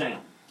right, Def Jam.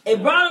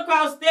 It brought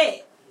across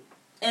that.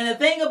 And the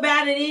thing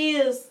about it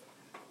is,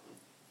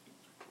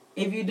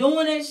 if you're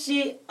doing that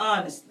shit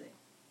honestly,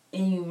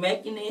 and you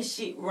making that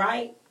shit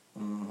right,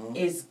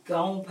 it's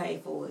gonna pay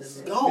for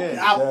itself.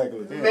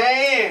 Exactly.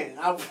 Man,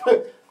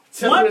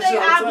 one thing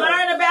I've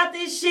learned about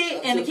this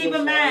shit, and to keep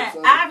in mind,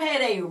 I've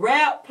had a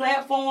rap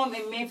platform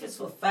in Memphis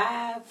for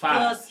 5+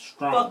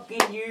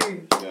 fucking years.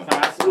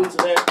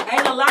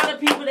 Ain't a lot of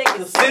people that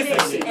can say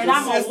that shit, and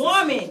I'm a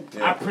woman.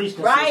 I preach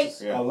right?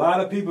 A lot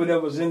of people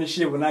that was in the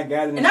shit when I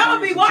got in the and I'm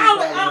gonna be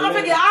wild. I'm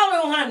gonna get all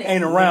of them, honey.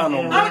 Ain't around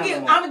no more. I'm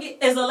gonna get.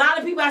 There's a lot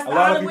of people I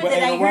started with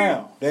that ain't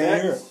around. They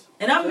ain't here.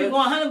 And I'm gonna be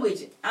 100 with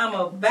you. I'm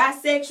a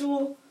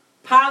bisexual,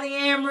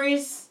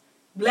 polyamorous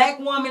black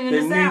woman in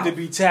the South. They need to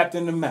be tapped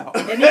in the mouth.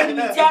 They need to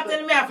be tapped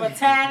in the mouth from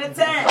time to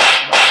time.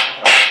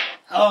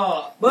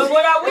 But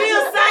what I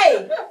will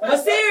say, but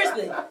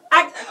seriously,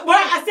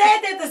 I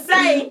said that to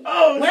say,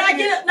 when I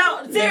get up,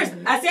 no,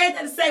 seriously, I said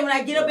that to say, when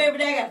I get up every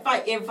day, I gotta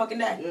fight every fucking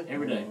day.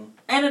 Every day.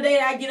 And the day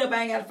that I get up,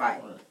 I ain't gotta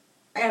fight.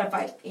 I gotta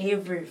fight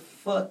every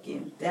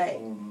fucking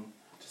day.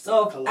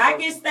 So if I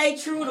can stay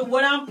true to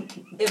what I'm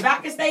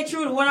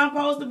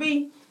supposed to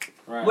be,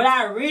 what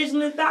I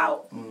originally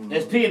thought,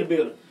 that's P in the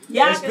building.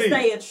 Y'all can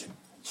stay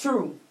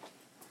true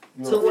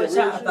to what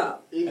y'all thought.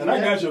 And I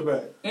got your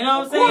back. You know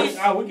what I'm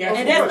saying? We got you.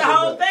 And that's the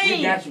whole thing.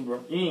 We got you,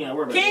 bro. You ain't gotta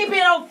worry about Kingpin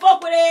don't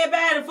fuck with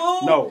everybody,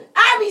 fool. No.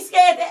 I be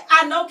scared that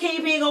I know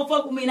Kingpin gonna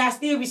fuck with me, and I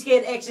still be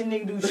scared to action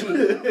nigga do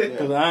shit.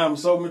 Because I am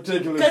so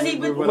meticulous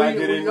with what I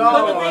get in. It's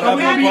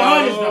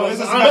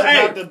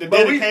about the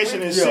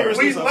dedication and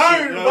seriousness of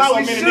shit. So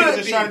many niggas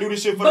just trying to do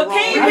this shit for the wrong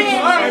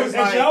reasons.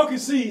 As y'all can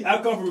see,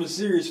 I come from a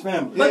serious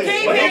family. But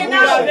Kingpin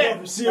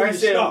know. Serious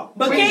stuff.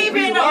 But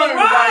Kingpin know.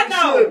 LeRon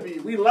know.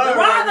 We learned.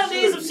 LeRon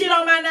did some shit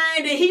on my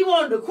name that he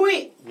wanted to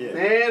quit. Yeah.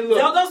 Man, look.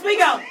 Don't go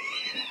speak on it.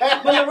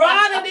 But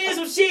LeRon did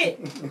some shit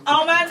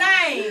on my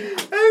name.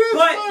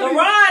 But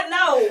LeRon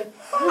know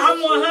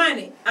I'm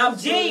 100. I'm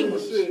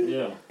genuine.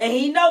 Yeah. And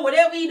he know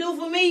whatever he do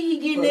for me, he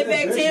getting it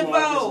back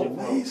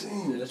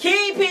tenfold.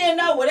 Kingpin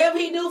know whatever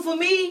he do for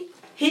me,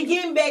 he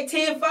getting back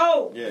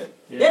tenfold. Yeah.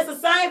 That's the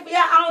same for y'all.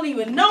 I don't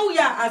even know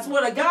y'all. I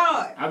swear to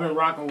God. I've been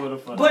rocking with her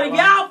for But if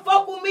y'all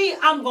fuck with me,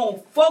 I'm gonna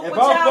fuck with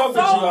y'all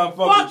so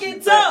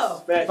fucking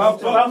tough.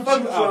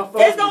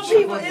 It's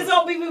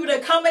gonna be people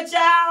that come at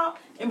y'all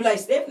and be like,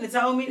 Stephanie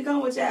told me to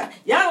come with y'all.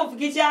 Y'all don't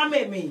forget y'all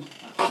met me.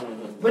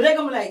 But they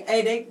gonna be like,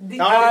 hey,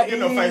 I don't get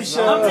no face.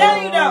 I'm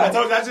telling you though. I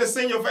told you I just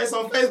seen your face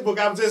on Facebook.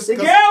 I'm just the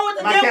girl with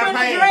the dimple in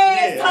the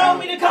dress told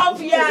me to come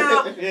for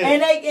y'all, and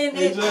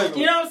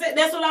you know what I'm saying.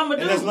 That's what I'm gonna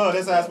do. And that's love.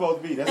 That's how it's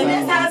supposed to be. That's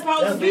how it's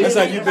supposed to be. That's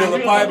how you build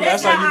a pipe.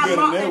 That's how you build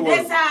a network. And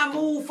that's how I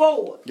move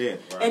forward. Yeah.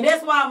 Right. And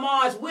that's why I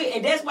march with.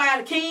 And that's why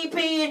the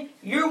Kingpin,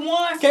 you're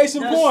one. Case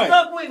in point.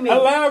 Stuck with me. A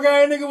loud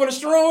guy nigga with a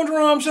strong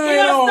drum chain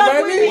on,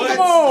 baby. Come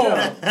on.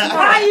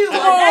 Why you a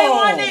day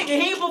one nigga?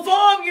 He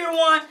performed year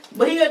one,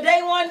 but he a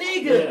day one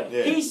nigga.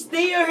 Yeah. He's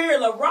still here,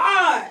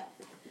 LeRon.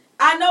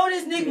 I know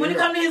this nigga, when it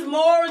comes to his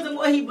morals and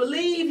what he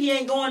believe, he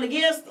ain't going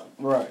against them.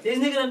 Right. This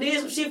nigga done did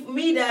some shit for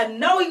me that I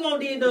know he won't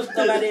do those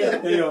stuff like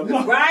that. No.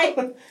 Right?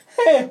 But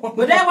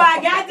that's why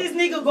I got this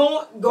nigga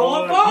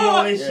going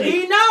forward.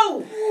 He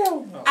know.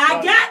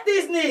 I got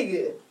this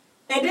nigga.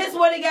 And that's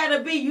what it gotta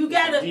be. You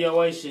gotta.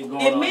 DOA shit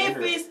going in on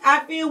Memphis,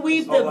 I feel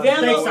we've developed.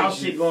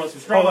 Steakhouse shit going some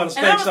strong. Hold on,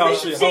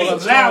 Steakhouse shit. Hold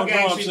on, loud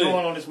gang shit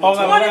going on this month.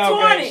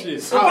 2020. The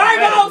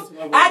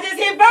Virgos, I just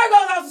hit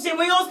Virgos on some shit.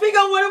 We gonna speak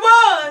on what it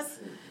was.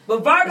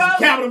 But Virgos.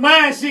 Capital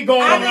Mind shit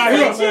going on out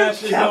here.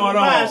 Capital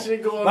Mind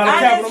shit going on.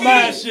 Capital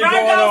Mind shit going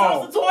on.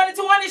 Virgos on some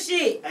 2020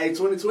 shit. Hey,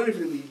 2020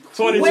 finna be.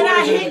 When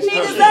I hit niggas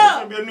up. It's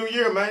gonna be a new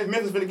year, man.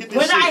 Memphis finna get this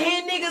when shit. I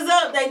hit niggas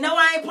up, they know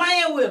I ain't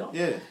playing with them.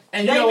 Yeah.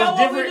 And they know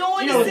what we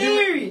doing is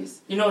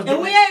serious. You know,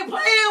 and we ain't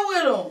playing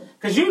with them.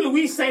 Cause usually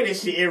we say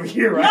this shit every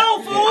year, right?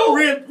 No, fool.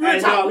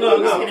 Real talk.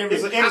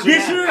 It's an energy.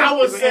 This year, I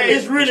would say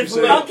it's really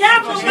for a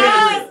capital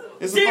mind.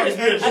 A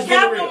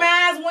capital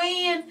mind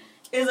win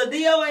is a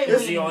DOA win.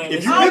 If you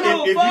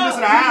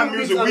listen to our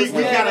music,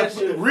 we got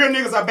real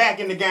niggas are back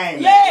in the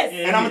game. Yes.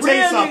 And I'm gonna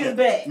tell you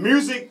something.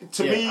 Music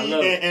to me,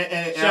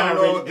 and I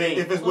don't know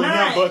if it's with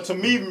him, but to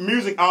me,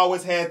 music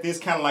always had this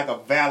kind of like a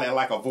valley,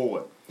 like a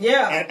void.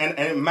 Yeah.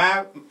 And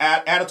my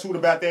attitude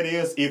about that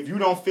is, if you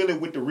don't feel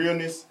it with the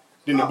realness,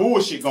 then the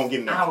bullshit gonna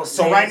get in there.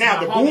 So right now,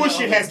 the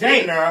bullshit has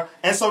been there,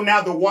 and so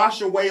now the wash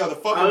away or the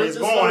fuckery is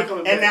going,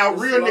 and now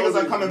real niggas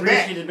are coming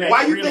back.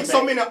 Why you think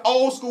so many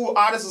old school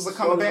artists are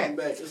coming back?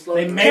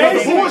 They made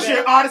the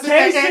bullshit artists.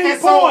 And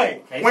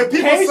so when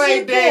people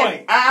say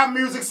that our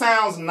music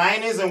sounds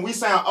 90s and we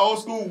sound old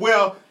school,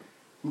 well,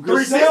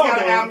 3 6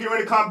 got an album getting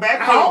ready to come back.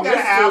 Paul got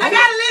an album. I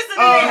gotta listen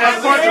to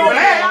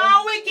that.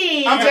 All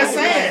weekend. I'm just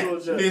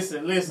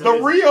saying. Listen. The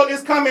real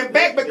is coming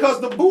back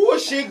because the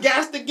bullshit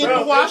got to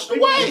get washed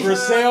away.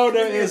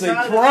 Griselda is a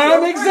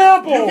prime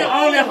example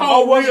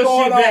of what's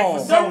going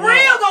on. The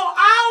real gonna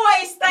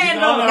always stay stand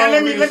up. Now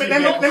let me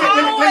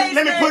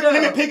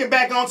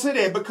piggyback onto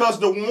that because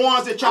the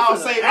ones that y'all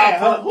say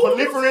are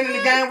proliferating in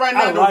the game right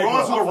now, the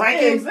ones who are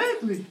ranking,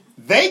 exactly.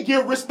 They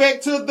give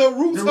respect to the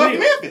roots of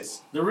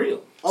Memphis. The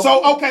real.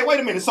 So okay, wait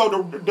a minute. So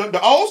the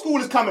old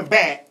school is coming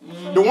back.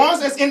 The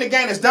ones that's in the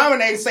game that's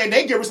dominating say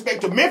they give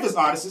respect to Memphis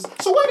artists.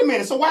 So wait a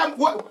minute. So what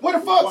the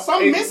fuck?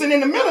 Something missing in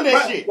the middle of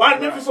that shit. Why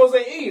did Memphis supposed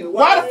to say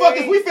Why the fuck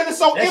is we feeling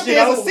so empty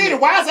as a city?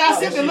 Why is our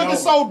city looking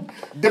so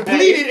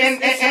depleted and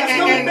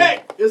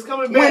it's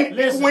coming back.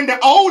 When the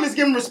old is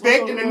giving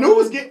respect and the new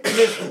is getting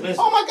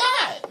oh my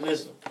God.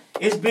 Listen.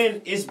 It's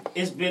been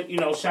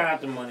shout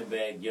out to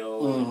Moneybag, yo,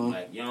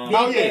 like young.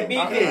 Oh yeah.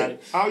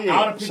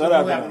 All the people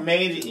who have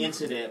made it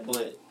into that,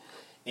 but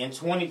in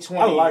 2020,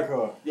 I like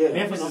her.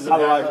 Memphis is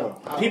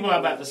about her. People are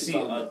about to see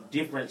a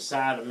different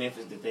side of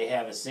Memphis that they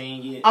haven't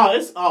seen yet.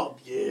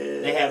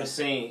 They haven't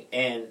seen,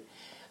 and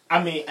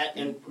I mean,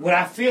 and what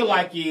I feel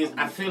like is,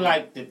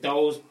 that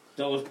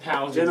those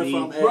powers that be,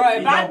 if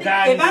I'm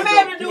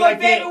able to do in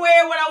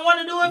February what I want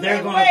to do in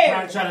February, they're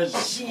gonna try to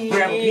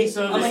grab a piece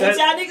of it.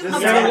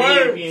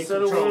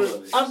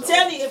 I'm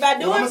telling you, if I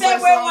do in February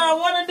what I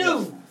want to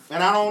do.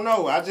 And I don't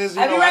know. I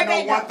know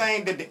one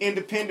thing that the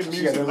independent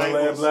music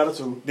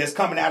labels that's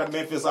coming out of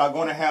Memphis are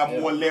going to have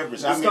more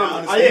leverage. I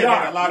understand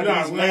that a lot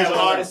of these major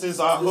artists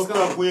are hooked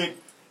up with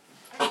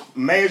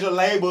major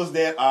labels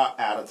that are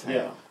out of town.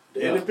 Yeah.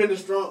 The independent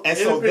strong, and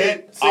so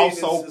that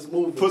also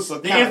puts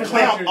a kind of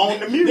clamp on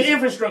the music. The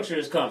infrastructure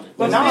is coming.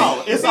 But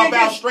no, it's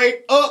about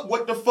straight up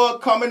what the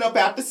fuck coming up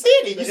out the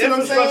city. You see what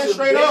I'm saying?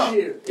 Straight up.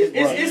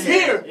 It's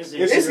here.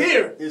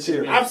 It's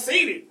here. I've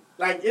seen it.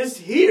 Like, it's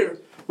here.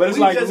 But it's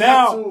like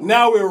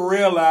now we're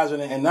realizing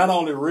it, and not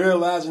only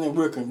realizing it,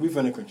 we're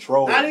finna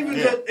control it. Not even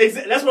just,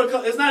 that's what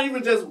it's not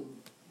even just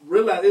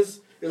realize.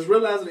 It's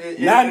realizing it.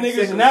 Now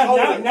niggas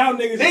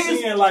are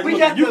seeing like,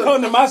 look, you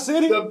come to my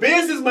city, the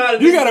business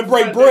mind. You gotta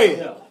break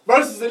bread.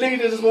 Versus the nigga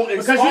that just want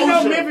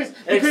exposure.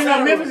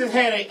 Because Memphis has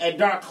had a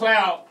dark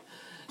cloud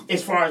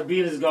as far as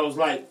business goes.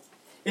 Like,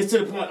 it's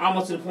to the point,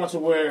 almost to the point to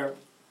where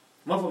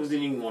motherfuckers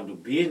didn't even want to do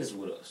business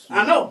with us.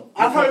 I know.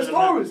 I've heard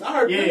stories. I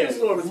heard business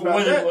stories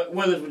about that.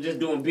 Whether it's just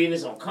doing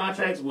business on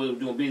contracts, whether it's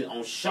doing business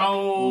on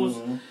shows.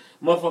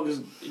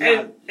 Motherfuckers,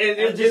 and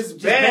it's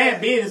just bad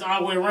business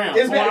all the way around.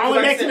 It's bad, all the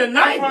way back to the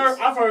 90s.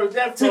 I've heard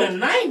that to the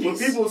 90s. When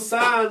people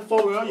signed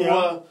folks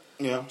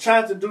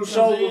trying to do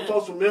shows with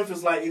folks from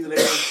Memphis, like either they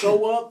don't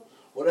show up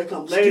or they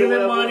come later.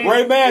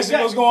 Ray Bass,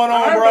 what's going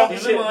on, bro?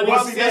 That's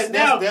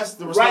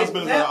the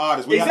responsibility of the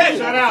artist. Exactly.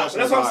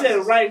 That's what I'm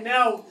saying. Right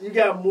now, you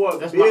got more.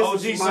 That's my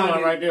OG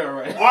son right there,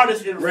 right?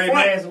 Artists in Ray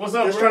front Bass, what's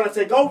up, that's trying to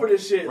take over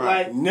this shit.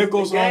 Right. Like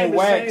Nickels on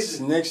Wax.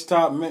 Next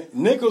top.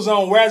 Nickels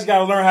on Wax got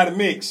to learn how to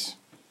mix.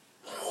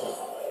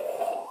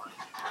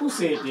 Who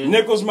said that?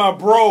 Nickels, my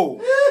bro.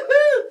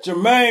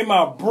 Jermaine,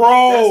 my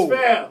bro.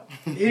 That's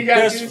fam.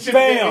 That's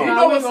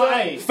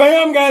fam.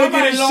 Fam got to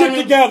get his shit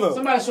together.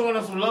 Somebody showing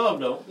us some love,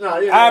 though.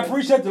 I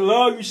appreciate the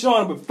love you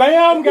showing, but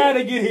fam got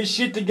to get his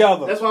shit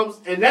together. That's what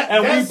I'm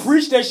and we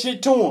preach that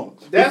shit to him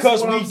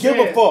because we give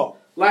a fuck.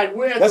 Like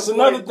that's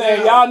another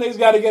thing. Y'all niggas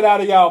got to get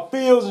out of y'all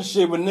fields and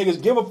shit, but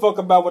niggas give a fuck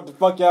about what the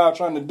fuck y'all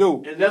trying to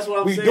do. And that's what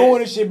I'm saying. We doing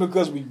this shit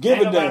because we give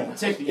a damn.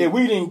 If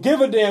we didn't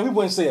give a damn, we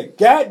wouldn't say a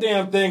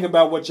goddamn thing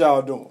about what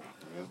y'all doing.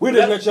 We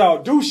just let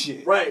y'all do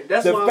shit. Right.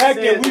 That's the fact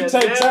that we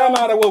take time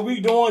out of what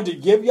we doing to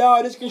give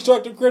y'all this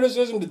constructive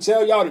criticism, to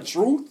tell y'all the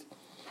truth,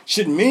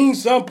 should mean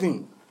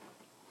something.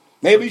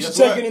 Maybe you should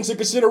take it into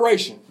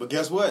consideration. But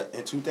guess what?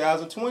 In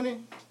 2020,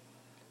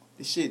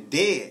 this shit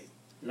dead.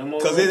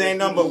 Because it ain't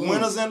nothing but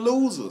winners and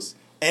losers.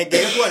 And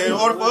guess what? In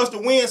order for us to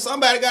win,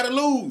 somebody got to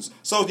lose.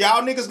 So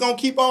y'all niggas gonna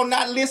keep on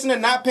not listening,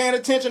 not paying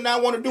attention,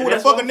 not want to do what the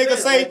fucking niggas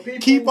say. Like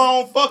keep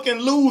on fucking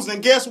losing.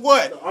 Guess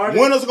what?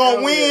 Winners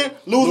gonna win,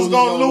 losers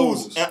gonna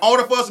lose. In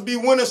order for us to be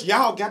winners,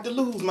 y'all got to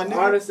lose, my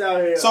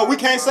nigga. So we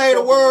can't say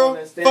the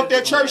word, fuck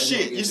that church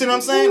shit. You see what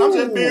I'm saying? I'm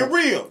just being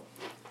real.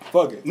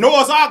 Fuck it.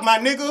 Noah's Ark, my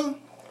nigga.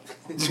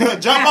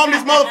 Jump on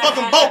this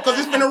motherfucking boat because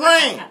it's finna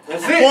rain.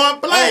 That's it.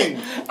 Point blank.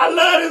 I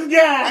love this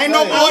guy. Ain't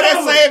no boy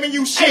that's saving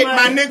you shit,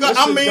 my nigga.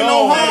 I mean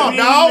no harm,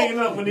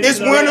 dog. It's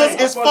winners,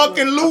 it's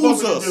fucking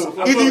losers.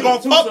 Either you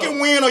gonna fucking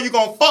win or you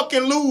gonna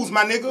fucking lose,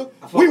 my nigga.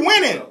 We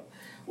winning.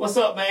 What's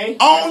up, man?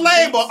 On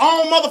labor,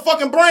 on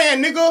motherfucking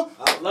brand, nigga.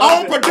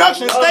 On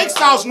production,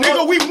 Steakhouse,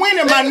 nigga. We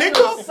winning, my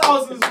nigga.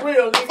 Sauce is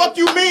real, nigga. Fuck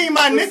you mean,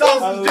 my nigga?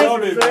 I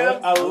love it,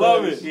 man. I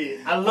love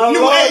it. I love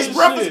New Age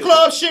Breakfast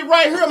Club shit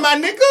right here, my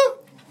nigga.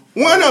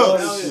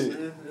 Winners.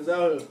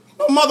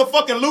 No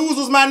motherfucking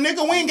losers, my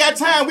nigga. We ain't got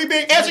time. We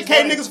been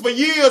educating niggas for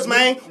years,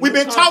 man. We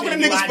been talking to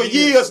niggas for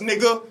years,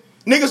 nigga.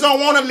 Niggas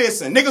don't want to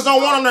listen. Niggas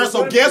don't want to learn.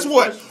 So guess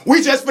what?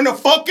 We just finna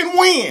fucking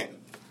win.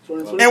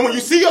 And when you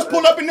see us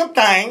pull up in them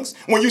things,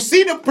 when you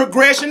see the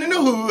progression in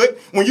the hood,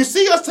 when you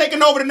see us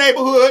taking over the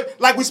neighborhood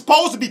like we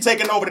supposed to be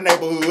taking over the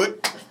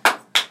neighborhood,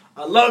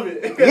 I love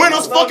it.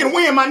 Winners fucking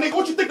win, my nigga.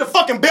 What you think the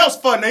fucking belt's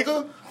for,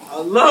 nigga? I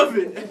love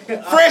it.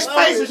 Fresh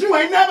faces. You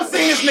ain't never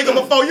seen this nigga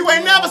before. You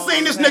ain't never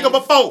seen this nigga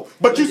before.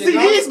 But you see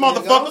these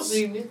motherfuckers.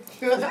 You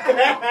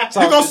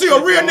gonna see a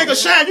real nigga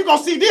shine. You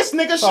gonna see this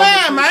nigga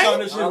shine, man. I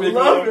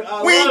love it.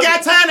 We ain't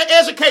got time to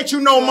educate you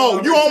no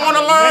more. You don't want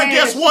to learn,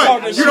 guess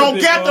what? You don't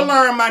got to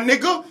learn, my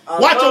nigga.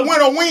 Watch a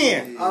winner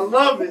win. I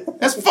love it.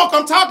 That's the fuck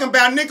I'm talking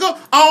about, nigga.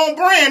 On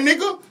brand,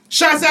 nigga.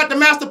 Shouts out to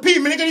Master P,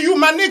 man. Nigga, you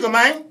my nigga,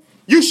 man.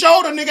 You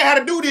showed a nigga how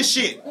to do this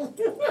shit.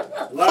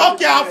 Fuck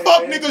y'all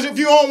fuck niggas if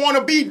you don't want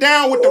to be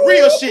down with the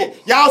real shit.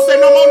 Y'all say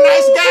no more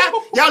nice guy.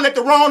 Y'all let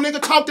the wrong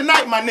nigga talk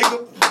tonight, my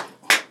nigga.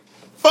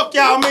 Fuck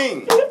y'all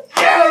mean.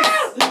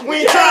 We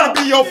ain't trying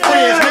to be your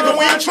friends, nigga.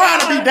 We ain't trying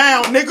to be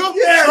down, nigga.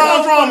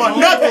 Strong drama,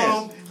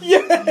 nothing.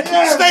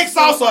 Steak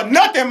sauce or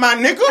nothing, my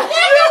nigga.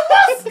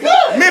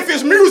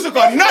 Memphis music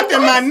or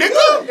nothing, my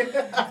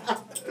nigga.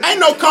 Ain't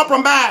no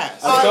compromise.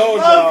 I told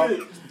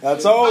y'all. I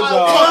told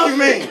y'all. Fuck you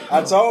mean?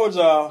 I told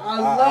y'all.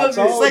 I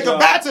told Say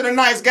goodbye to the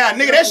nice guy,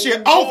 nigga. That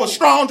shit over.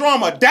 Strong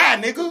drama,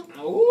 die, nigga.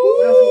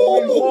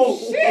 Ooh,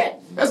 shit.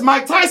 That's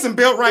Mike Tyson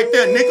belt right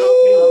there,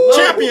 nigga.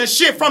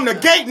 Championship from the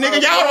gate,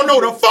 nigga. Y'all don't know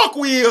the fuck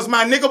we is,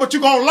 my nigga, but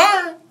you gonna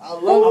learn. I'm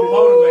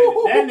motivated.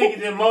 That nigga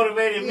just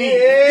motivated me.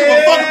 Give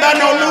a fuck about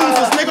no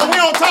losers, nigga. We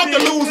don't talk to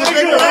losers,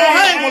 nigga. We don't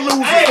hang with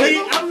losers,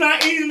 nigga. I'm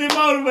not easily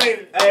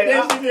motivated.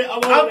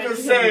 I'm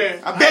just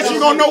saying. I bet you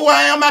gonna know where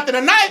I am after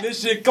the night.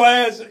 This shit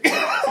classic.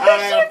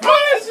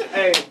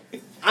 Hey,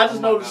 I just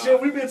know the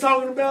shit we've been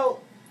talking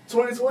about,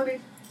 2020,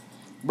 it's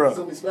Bro.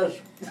 gonna be special.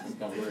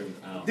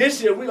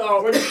 This year, we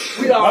already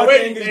My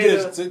thing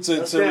is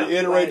this, to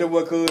reiterate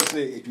what Cuz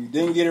said, if you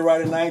didn't get it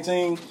right in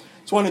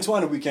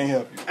 2020, we can't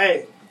help you.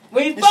 Hey.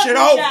 We This fucking shit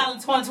with over. y'all in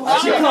 2020.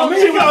 She come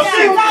in. But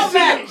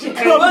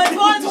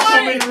 2020,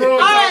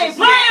 I ain't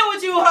playing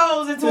with you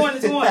hoes in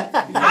 2020.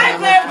 I ain't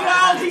playing with you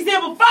hoes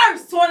December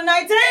 1st,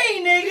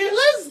 2019, nigga.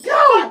 Let's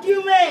go. Fuck you,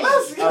 man.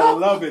 Let's go. I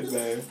love it,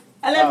 man.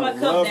 I left my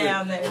cup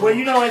down there. Well,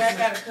 you know it's I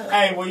got a cup.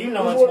 hey. Well, you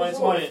know in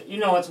 2020. You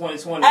know in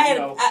 2020.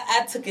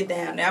 I took it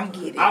down there. I'm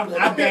getting it.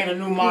 I gained a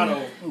new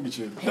motto. Look at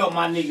you. Help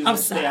my niggas I'm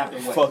stay out the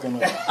way.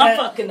 Fucking up. I'm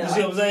fucking You up.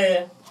 see what I'm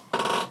saying?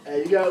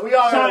 Hey, we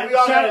all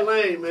got a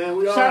lane, man.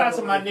 We all Shout out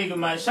to my nigga,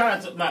 man. Shout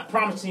out to my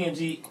Promise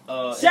TMG.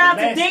 Shout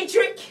out to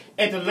Dietrich.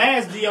 At the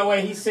last DOA,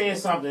 he said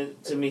something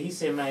to me. He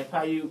said, man,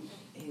 Payu,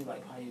 he's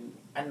like, Payu,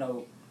 I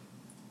know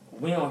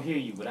we don't hear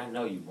you, but I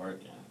know you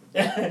working.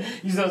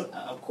 He says,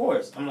 of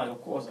course. I'm like,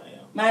 of course I am.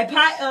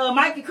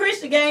 Mikey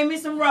Christian gave me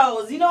some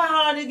roses. You know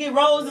how hard to get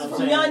roses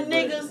from young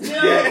niggas? You know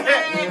what I'm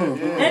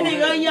saying? That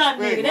nigga a young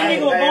nigga. That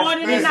nigga was born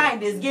in the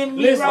 90s giving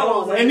me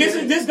roses. And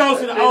this goes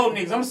to the old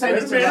niggas. I'm going to say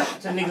this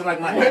to niggas like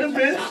my Wait a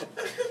minute.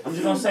 I'm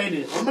just going to say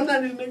this. I'm a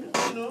 90s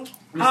nigga, you know.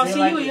 Oh, shit,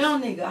 you a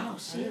young nigga. Oh,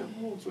 shit.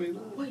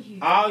 What you?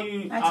 All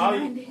you,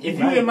 if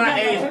you in my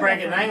age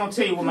bracket, and I ain't going to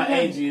tell you what my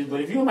age is, but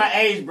if you in my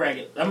age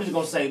bracket, I'm just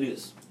going to say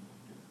this.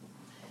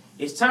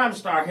 It's time to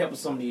start helping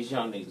some of these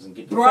young niggas and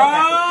get the fuck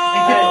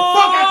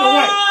out the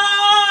way.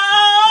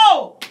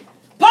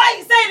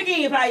 Say it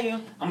again, Payu.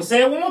 I'm gonna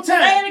say it one more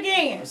time. Say it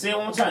again. I'm say it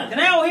one more time. Then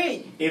I don't hear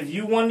you. If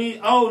you one of these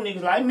old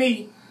niggas like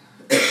me,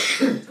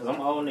 cause I'm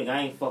an old nigga, I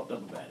ain't fucked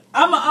up about it.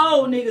 I'm an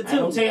old nigga I ain't too.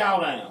 gonna tell you how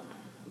old I am,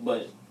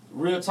 but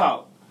real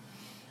talk.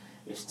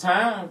 It's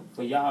time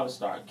for y'all to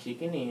start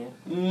kicking in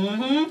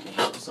and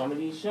helping some of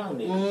these young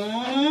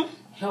niggas,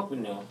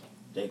 helping them.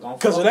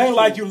 Because it ain't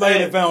like you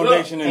laid the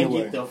foundation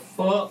anyway. And get the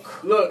fuck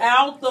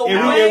out the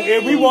way.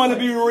 If we want to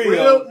be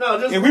real,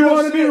 if we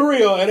want to be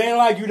real, it ain't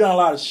like you done a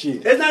lot of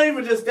shit. It's not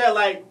even just that.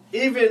 Like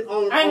even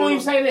on, I ain't gonna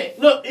even say that.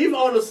 Look, even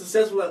on the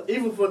successful, like,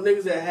 even for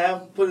niggas that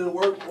have put in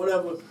work,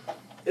 whatever.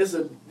 There's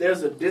a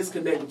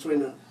disconnect between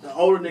the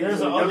older niggas and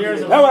the younger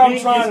niggas. That's what I'm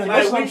trying to.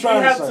 That's what I'm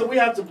trying to say. So we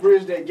have to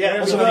bridge that gap.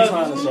 That's what I'm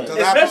trying to say.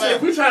 Especially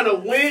if we're trying to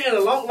win in a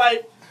long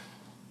like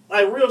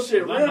real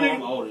shit. Real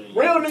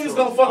niggas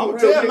gonna fuck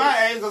with real niggas. I'm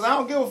my age because I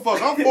don't give a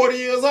fuck. I'm 40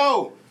 years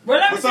old.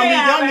 But some of these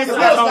young niggas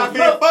gotta stop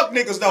being fuck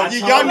niggas though. You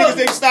young niggas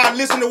need to start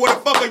listening to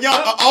what the fuck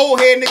a old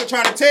head nigga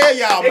trying to tell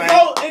y'all, man.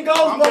 It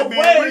goes both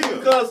ways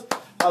because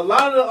a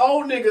lot of the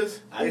old niggas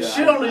they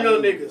shit on the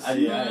young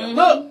niggas.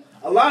 Look,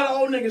 a lot of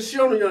old niggas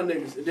shit on the young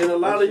niggas, and then a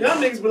lot of young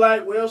niggas be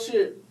like, well,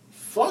 shit.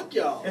 Fuck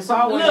y'all. It's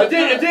always and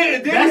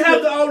then you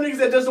have the old niggas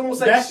that just don't want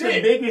to say that's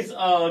shit. That's the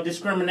biggest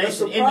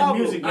discrimination in the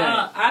music game.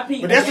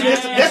 But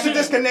that's the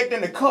disconnect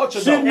in the culture,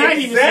 though.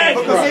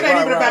 Exactly. Because it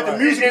ain't even about the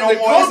music no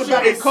more. It's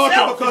about the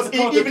culture. Because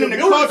even in the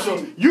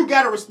culture, you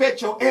gotta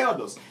respect your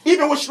elders.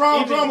 Even with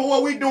Strong Drummer,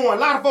 what we doing? A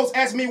lot of folks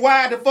ask me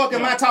why the fuck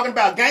am I talking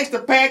about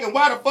Gangsta Pack and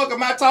why the fuck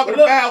am I talking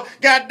about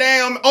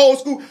goddamn old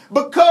school?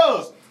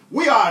 Because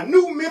we are a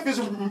new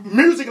Memphis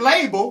music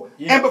label,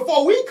 and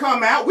before we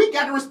come out, we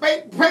got to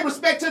pay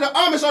respect to the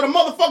Amish or the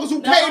motherfuckers who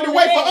paved the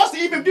way for us to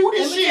even do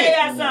this shit.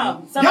 Young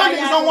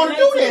niggas don't want to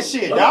do that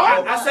shit,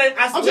 dog.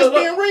 I'm just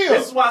being real.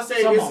 This is why I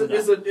say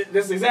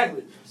this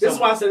exactly. This is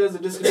why I say there's a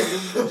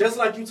disconnect. Just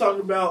like you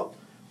talking about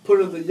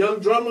putting the young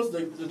drummers,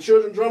 the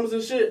children drummers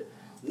and shit.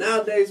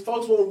 Nowadays,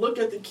 folks won't look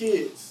at the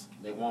kids.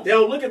 They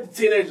don't look at the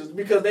teenagers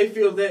because they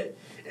feel that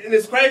And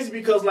it's crazy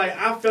because like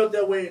I felt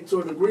that way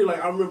to a degree.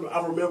 Like I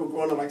remember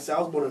growing up. Like say I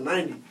was born in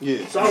 '90.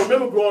 Yeah. So I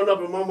remember growing up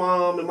and my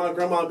mom and my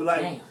grandma would be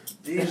like,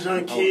 these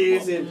young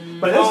kids and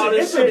but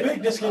it's a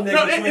big disconnect.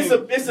 No, between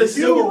it's a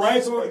civil huge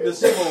rights. The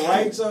civil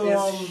rights.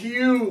 It's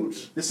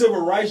huge. The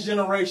civil rights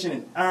generation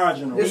and our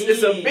generation.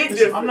 It's a big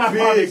difference. I'm not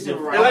part of the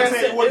civil rights. And like I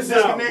said, what the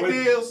disconnect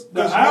is?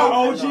 Our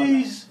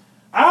OGs.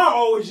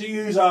 Our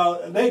OGs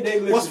are they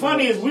listen. What's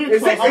funny is we're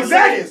Exactly.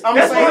 I'm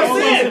That's what I'm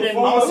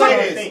gonna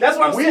saying. say this. That's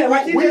what I'm saying.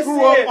 Like we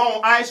grew up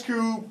on Ice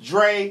Cube,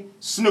 Dre,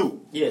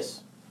 Snoop.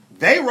 Yes.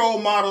 They role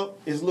model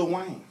is Lil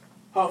Wayne.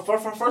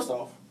 First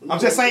off, I'm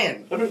just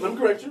saying. Let me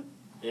correct you.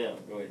 Yeah,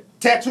 go ahead.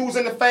 Tattoos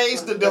in the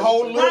face, the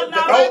whole look.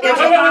 I'm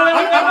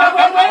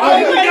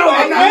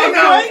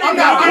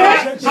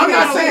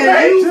not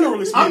saying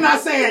you. I'm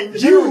not saying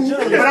you,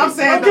 but I'm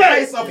saying the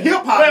face of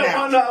hip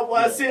hop now.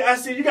 Well, I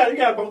see. You got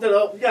to bump that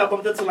up. You got to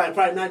bump that to like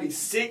probably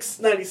 96,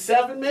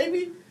 97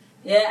 maybe.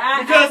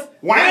 Yeah, because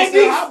Wayne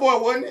still hot boy,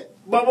 wasn't it?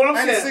 But what I'm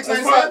saying, 96,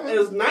 as far 97?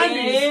 as 90s,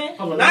 Yeah.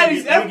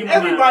 90s,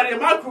 everybody in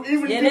my crew,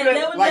 even people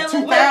that like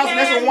 2000,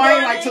 that's when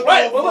Wayne like took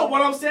right. over. But look,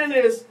 what I'm saying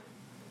is,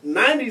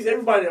 90s,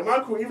 everybody in my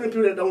crew, even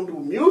people that don't do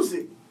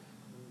music,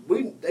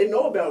 they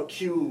know about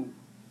Cube.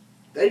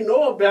 They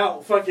know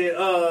about fucking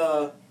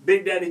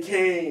Big Daddy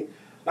Kane.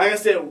 Like I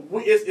said,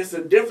 it's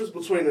a difference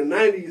between the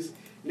 90s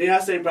and then I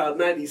say about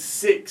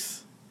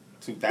 96.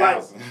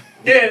 2000. Like,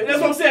 yeah, that's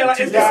what I'm saying. Like,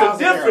 it's a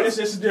difference.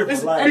 It's a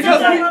difference.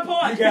 Because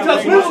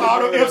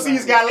all the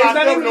MCs got locked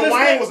up, and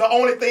Wayne was the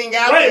only thing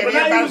out there, and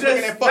everybody was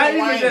looking at fucking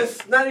Wayne.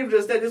 Not even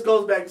just that. This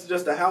goes back to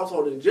just the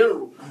household in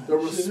general. The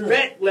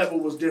respect level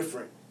was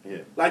different.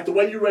 Yeah. Like the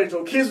way you raise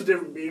your kids was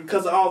different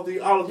because of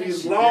all of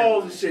these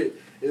laws and shit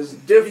is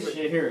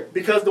different.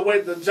 Because the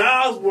way the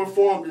jobs were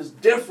formed is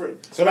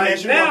different. So let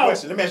me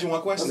ask you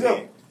one question.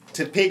 Then.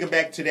 To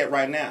piggyback to that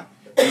right now.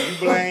 Do you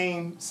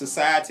blame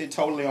society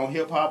totally on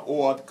hip-hop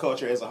or the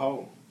culture as a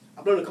whole?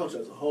 I blame the culture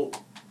as a whole.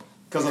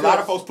 Because a lot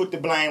of folks put the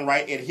blame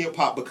right at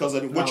hip-hop because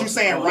of what you're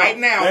saying right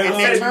now in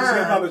that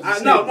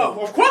term. No,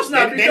 of course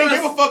not. They didn't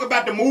give a fuck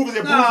about the movies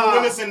and Bruce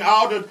Willis and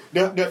all the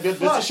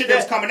shit that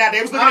was coming out.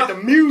 They was looking at the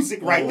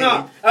music right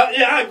now.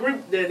 Yeah, I agree.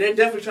 They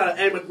definitely try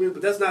to aim at music,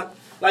 but that's not...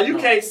 Like, you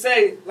can't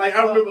say... Like,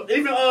 I remember,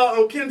 even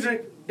on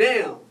Kendrick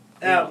Damn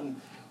album,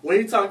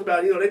 when he talked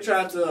about, they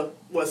tried to...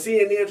 Well,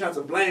 CNN tried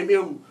to blame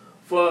him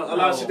for a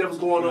lot of shit that was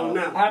going on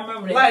now. I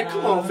remember that. Like,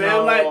 come on,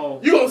 fam.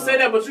 Like, you gonna say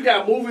that, but you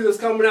got movies that's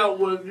coming out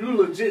where you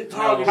legit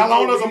target. How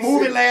long does a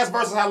movie last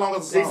versus how long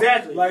does a song?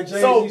 Exactly. Like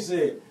Jay-Z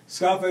said,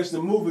 Scarface the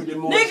movie did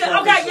more.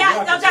 Nigga, okay,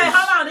 hold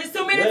on. There's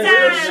too many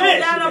times.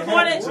 Down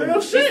on it.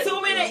 Real shit. There's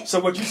too many. So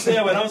what you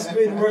saying when I'm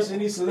spitting versus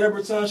these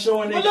celebrities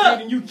showing their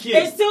kid and you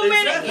kids? It's too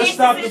many. Let's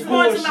stop the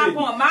bullshit.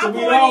 So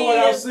we all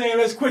what I'm saying.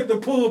 Let's quit the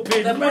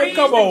pulpit. Man,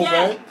 come on,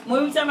 man.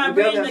 When we talking about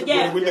bridging the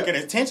gap, we look at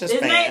attention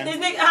span. This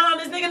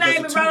nigga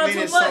name been brought up too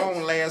much. The 2-minute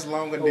song lasts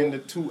longer than the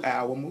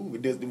 2-hour movie.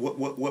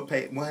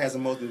 What has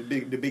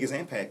the biggest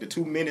impact? The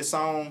 2-minute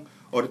song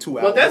or the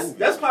 2-hour movie? But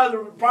that's part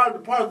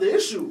of the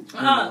issue.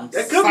 That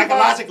could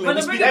psychologically,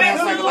 be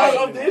part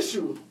of the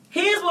issue.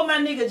 Here's what my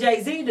nigga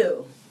Jay-Z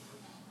do.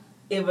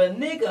 If a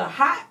nigga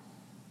hot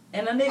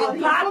and a nigga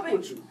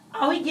popping,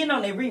 he getting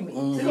on that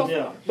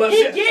remix. But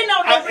he getting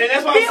on that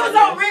remix. He was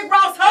on Rick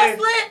Ross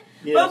Hustling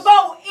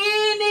before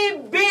any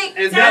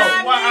big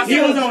time. He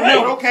was on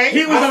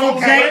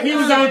He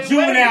was on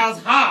Juvenile's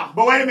Ha.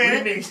 But wait a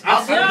minute.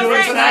 I'm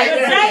doing it tonight.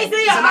 Jay-Z,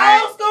 an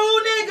old school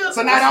nigga.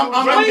 Tonight I'm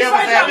devil's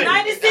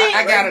advocate.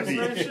 I gotta be.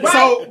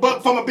 So,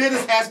 but from a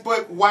business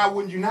aspect, why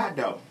wouldn't you not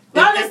though?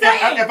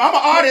 If I'm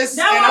an artist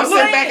and I'm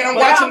sitting back and I'm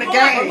watching the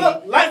game,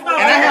 and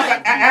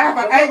I have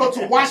an angle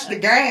to watch the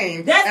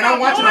game, and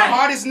I'm watching the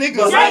hardest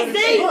niggas.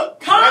 Jay-Z,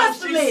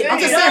 constantly. I'm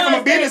just saying from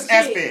a business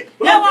aspect.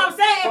 That's what I'm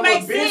saying. It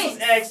makes sense. From a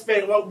business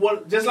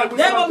aspect, just like we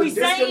that's what the we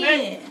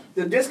saying.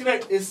 The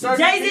disconnect is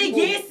certain Jay-Z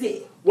gets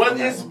it. When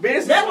it's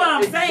business, that's what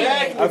I'm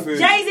saying.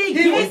 Jay-Z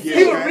gets it.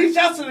 He would reach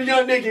out to the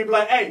young nigga and be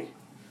like, "Hey,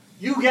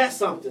 you got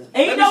something."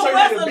 And you know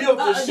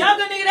what's a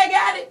younger nigga that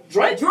got it?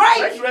 Drake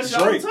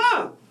all the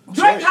time.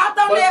 Drake hopped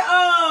on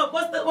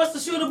that, what's the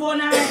shooter boy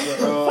name?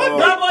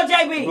 Black Boy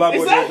JB.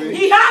 Exactly.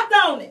 He hopped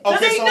on it.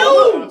 Okay, he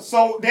knew.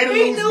 So that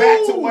alludes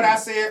back to what I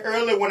said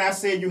earlier when I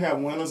said you have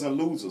winners and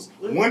losers.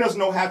 Winners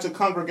know how to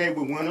congregate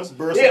with winners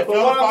versus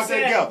fuck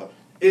together.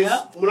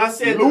 When I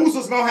said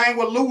losers gonna hang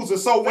with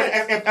losers. So when,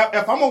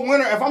 if I'm a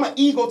winner, if I'm an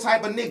ego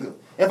type of nigga,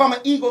 if I'm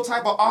an ego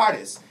type of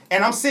artist,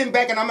 and I'm sitting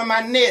back and I'm in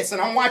my nest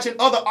and I'm watching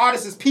other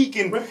artists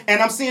peaking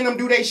and I'm seeing them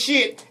do their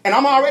shit and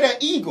I'm already an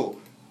ego.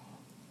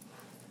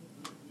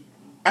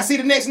 I see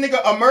the next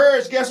nigga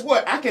emerge, guess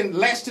what? I can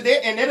latch to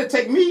that and that'll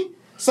take me.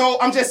 So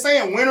I'm just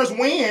saying, winners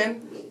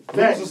win,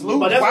 losers lose.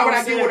 Why would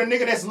I get with a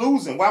nigga that's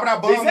losing? Why would I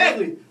bum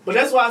Exactly. But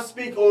that's why I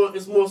speak on,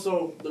 it's more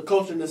so the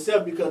culture in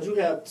itself because you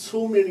have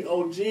too many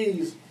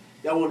OGs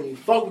that won't even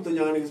fuck with the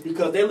young niggas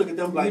because they look at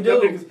them like them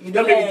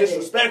niggas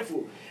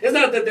disrespectful. It's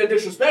not that they're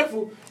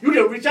disrespectful. You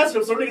can reach out to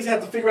them so niggas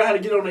have to figure out how to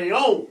get on their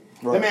own.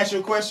 Right. Let me ask you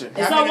a question.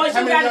 And so what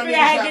you got to figure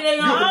out how to get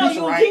on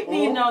your own, you keep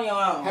needing on your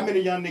own. How many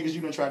young niggas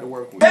you done tried to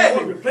work with?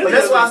 But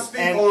that's why I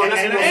speak on.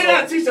 And I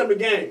gotta teach them the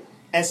game.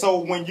 And so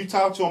when you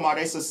talk to them, are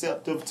they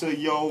susceptible to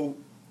your?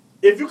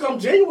 If you come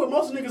genuine,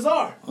 most niggas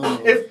are.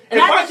 If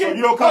I can, so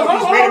you don't come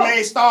with these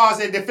ready-made stars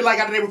that they feel like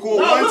after they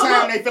record one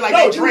time, they feel like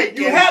they Drake.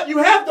 You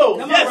have those.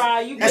 Come yes. on,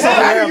 Ryan, and so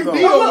how do you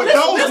deal with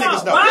those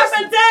niggas though?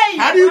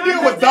 How do you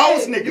deal with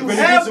those niggas? You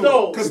have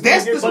those. Because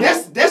that's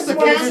the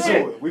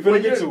cancer. We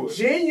finna get to it.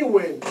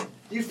 Genuine,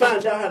 you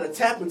find out how to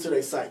tap into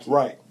their psyche.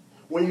 Right.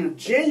 When you're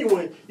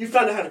genuine, you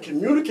find out how to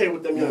communicate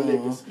with them young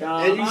niggas.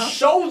 And you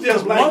show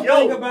them like,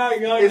 yo, thing about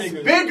young it's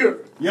niggas, bigger.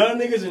 Young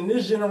niggas in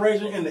this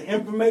generation, in the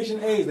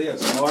information age, they are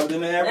smarter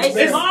than the average.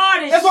 They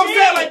smart as That's what I'm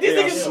saying. shit. Like, these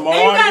They are niggas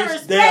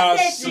smart. They are smart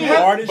as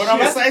shit. But I'm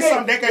gonna say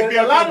something. They can be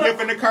a lot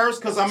gift and a curse.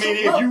 Because I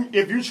mean,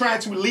 if you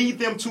trying to lead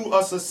them to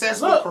a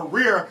successful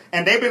career,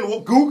 and they've been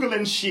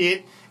googling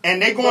shit. And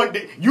they going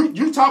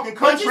you talking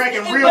contract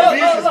and real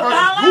business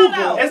versus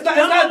Google. It's not,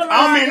 I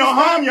don't mean no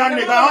harm, young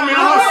nigga. I don't mean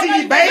no harm.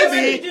 See,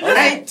 baby,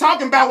 they ain't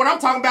talking about what I'm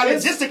talking about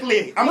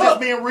logistically. I'm just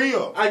being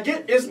real. I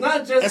get it's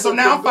not just. And so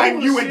now I'm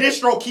fighting you and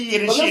distro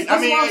kid and shit. I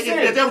mean,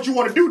 if that's what you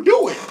want to do,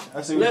 do it.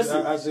 Listen,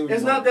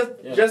 it's not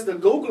just the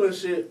Googling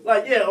shit.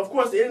 Like, yeah, of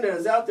course the internet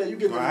is out there. You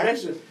get the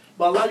connection,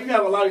 but you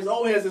have a lot of these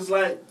old heads. It's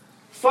like,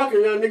 fuck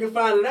it, young nigga,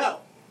 find it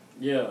out.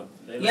 Yeah.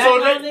 So they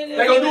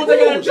gonna do what they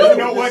gonna do. You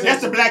know what?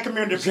 That's the black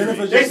community.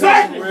 Exactly.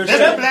 That's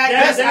the black.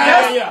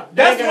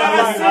 That's why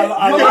I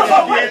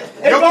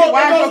said.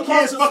 Why your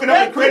kids fucking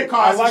up the credit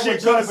cards and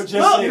shit? You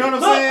know what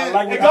I'm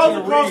saying? It goes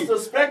across the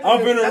spectrum. I'm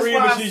finna read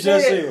what she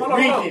just said.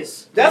 Read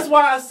this. That's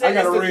why I said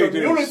it's the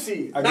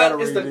community,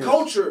 not it's the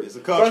culture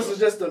versus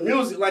just the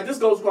music. Like this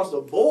goes across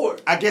the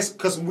board. I guess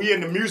because we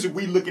in the music,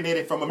 we looking at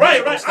it from a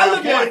right. I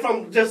look at it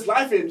from just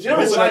life in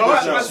general.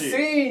 I've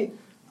seen.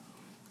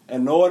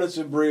 In order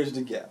to bridge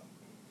the gap,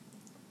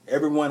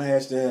 everyone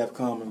has to have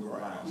common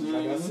ground.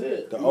 Like I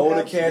said, the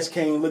older cats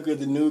can't look at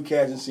the new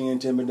cats and see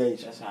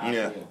intimidation. That's how I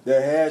feel.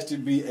 There has to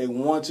be a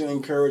want to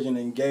encourage and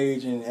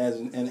engage and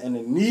a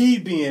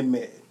need being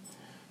met.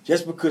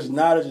 Just because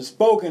knowledge is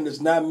spoken does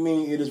not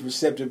mean it is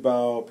receptive by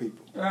all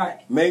people.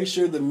 Right. Make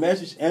sure the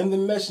message and the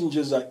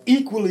messengers are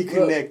equally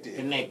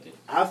connected.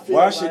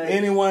 Why should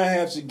anyone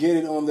have to get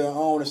it on their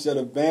own instead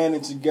of banding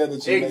together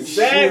to make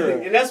sure?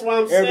 And that's what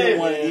I'm saying.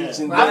 Everyone eats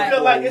and I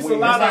feel like it's a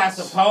lot of. I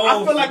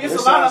feel like it's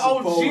a lot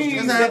of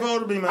OGs.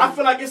 I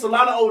feel like it's a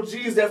lot of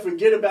OGs that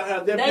forget about how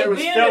their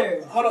parents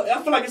felt. Hold on.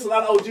 I feel like it's a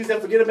lot of OGs that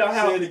forget about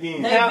how. Say it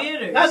again.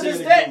 Not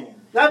just that.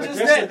 Not just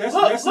that.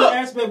 That's the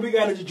aspect we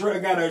gotta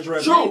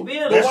address. True.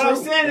 But what I'm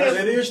saying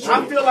is,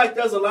 I feel like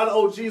there's a lot of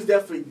OGs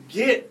that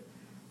forget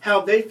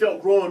how they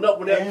felt growing up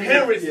when their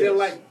parents didn't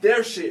like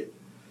their shit.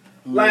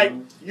 Like,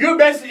 you're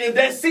basically in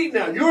that seat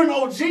now. You're an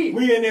OG.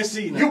 We in that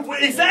seat now.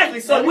 Exactly.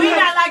 So we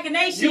not liking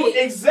that shit.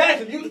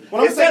 Exactly.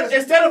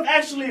 Instead of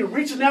actually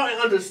reaching out and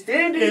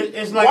understanding,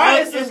 it's like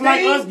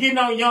us getting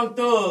on Young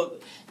Thug.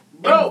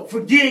 Bro,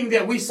 forgetting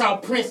that we saw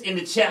Prince in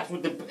the chaps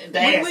with the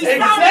ass.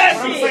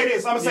 Exactly.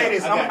 I'm gonna say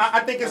this.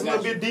 I think it's a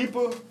little bit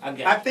deeper.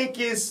 I think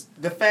it's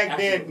the fact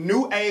that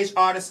new age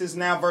artists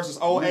now versus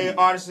old age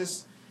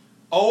artists.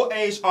 Old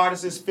age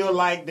artists feel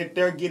like that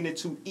they're getting it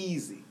too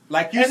easy.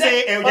 Like you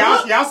said, and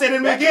y'all said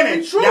in the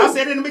beginning. Y'all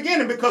said in the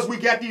beginning because we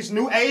got these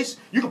new age.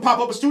 You can pop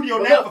up a studio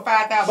now for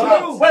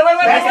 $5,000.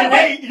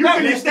 Wait. You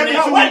can step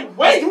into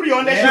a studio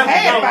unless you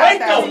had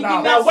 $5,000.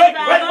 Now wait.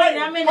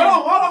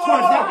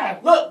 Hold on.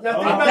 Look, now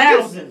think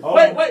about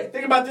this. Wait.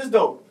 Think about this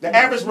though. The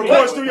average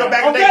recording studio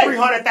back in the day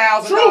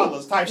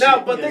 $300,000 type shit. Now,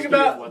 but think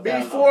about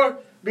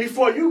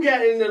before you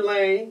got in the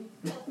lane.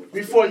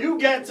 Before you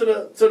get to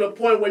the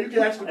point where you can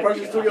actually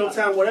purchase studio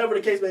time, whatever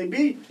the case may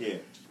be. Yeah.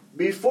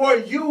 Before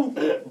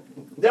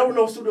there were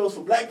no studios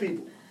for black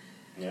people.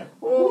 Yeah.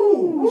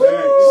 Ooh. You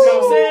know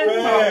what I'm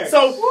saying?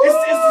 So it's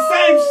the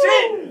same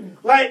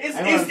shit. Like it's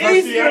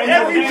easier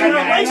every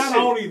generation. Not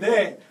only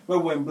that, but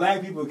when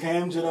black people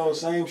came to those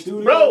same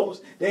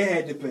studios, they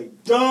had to pay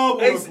double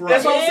the price.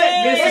 That's what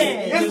I'm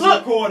saying.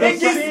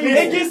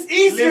 It gets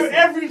easier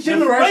every generation.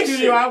 The first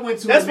studio I went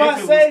to was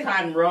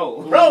Cotton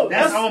Road. Bro,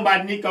 that's owned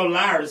by Nico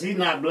Lyres. He's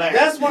not black.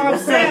 That's what I'm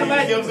saying.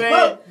 Like, you know what I'm saying?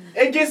 Look,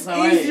 it gets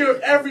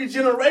easier every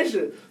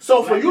generation.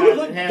 So for you to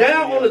look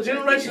down on the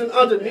generation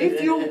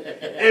underneath you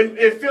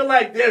and feel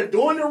like they're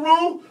doing it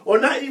wrong, or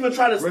not even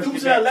try to stoop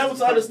to that level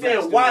to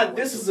understand why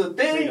this is a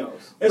thing,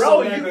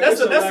 bro, that's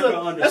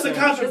a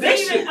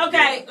contradiction.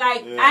 Okay,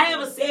 like I have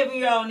a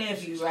 7-year-old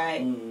nephew,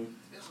 right?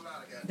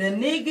 The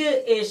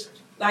nigga is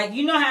like,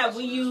 you know how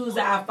we use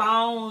our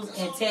phones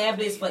and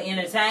tablets for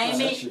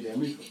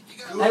entertainment?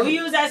 Like, we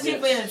use that shit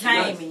for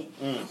entertainment.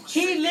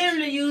 He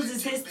literally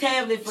uses his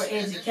tablet for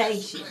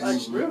education.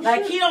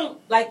 Like, he don't,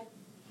 like,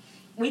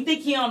 we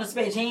think he on the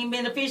spectrum. He ain't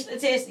been officially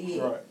tested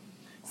yet. Right.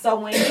 So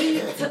when he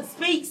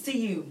speaks to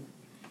you,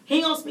 he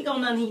ain't gonna speak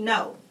on nothing he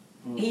know.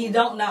 He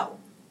don't know.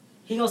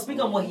 He gonna speak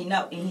on what he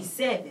know. And he's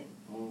 7.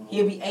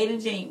 He'll be 8 in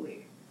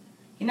January.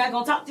 He not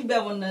gonna talk to you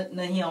about what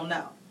he don't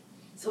know.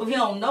 So if he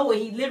don't know it,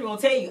 he literally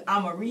gonna tell you,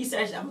 I'm gonna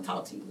research it, I'm gonna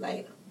talk to you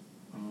later.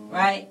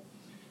 Right?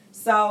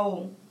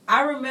 So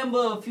I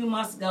remember a few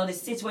months ago,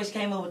 this situation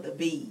came up with the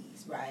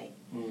bees, right?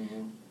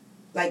 Mm-hmm.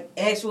 Like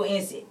actual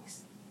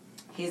insects.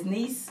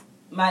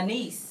 My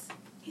niece,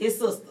 his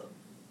sister,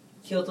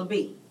 killed a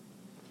bee.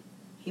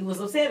 He was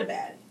upset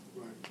about it.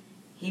 Right.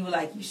 He was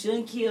like, you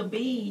shouldn't kill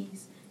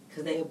bees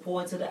because they are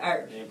important to the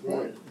earth. They're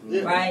important.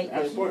 Yeah. Right?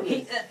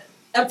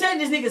 I'm telling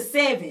you, this nigga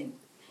 7.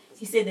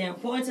 He said they're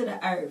important to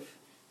the earth.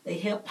 They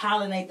help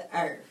pollinate the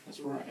earth. That's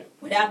right.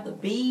 Without the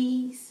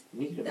bees,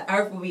 the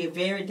earth would be a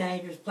very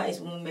dangerous place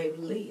when we may able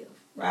to live.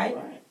 Right?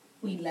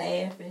 We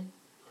laughing.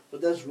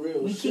 But that's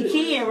real we shit.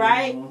 Kikiing,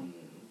 right?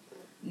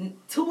 Mm-hmm.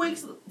 2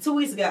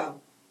 weeks ago,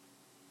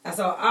 I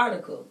saw an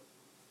article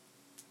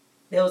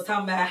that was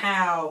talking about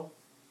how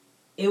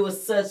it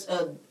was such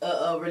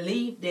a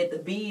relief that the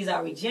bees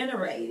are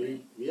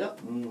regenerating.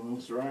 Yep,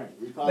 that's right.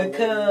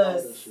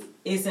 Because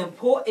it's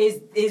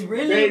important. It's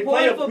really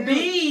important for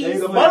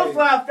bees. The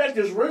butterfly effect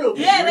is real.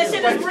 Yeah, that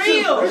shit is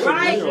real,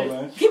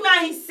 right? Keep in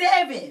mind, he's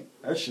 7.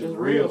 That shit is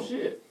real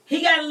shit.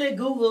 He got a little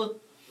Google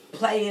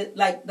Play it,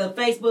 like the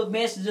Facebook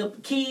Messenger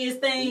kids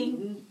thing.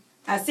 Mm-hmm.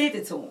 I sent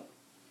it to him.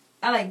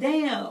 I like,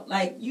 damn,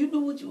 like you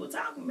knew what you were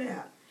talking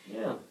about.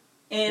 Yeah.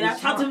 And I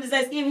talked to him this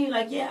Thanksgiving. He was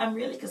like, yeah, I'm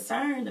really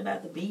concerned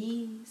about the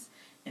bees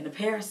and the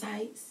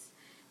parasites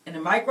and the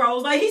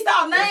microbes. Like, he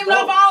started naming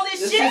off all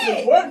this shit.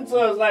 It's important to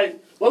us.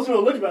 Like, most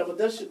people don't look about it, but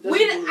that shit.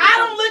 I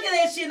don't look at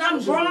that shit, and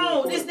I'm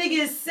grown. This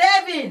nigga is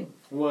 7.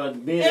 Well,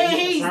 being and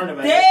he's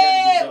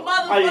dead,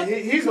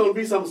 motherfucker. He's gonna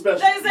be something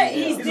special. Like I say,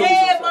 he's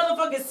dead,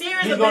 motherfucking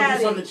serious he's about gonna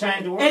do something to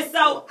change the world. And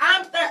so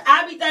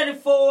I'll be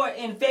 34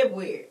 in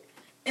February,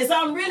 and so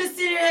I'm really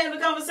sitting here having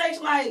a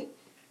conversation like,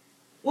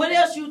 what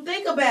else you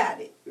think about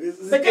it?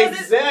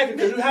 Exactly,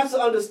 because you have to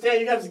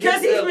understand. You have to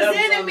get. Because he's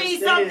presenting me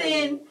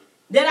something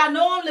that I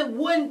normally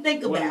wouldn't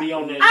think about. I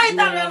ain't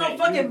thought about no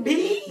fucking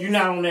bees. You're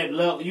not on that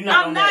level.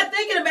 I'm not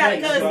thinking about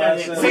it because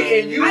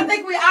I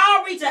think we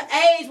all reach an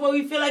age where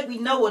we feel like we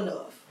know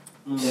enough.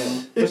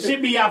 Yeah. It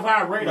should be off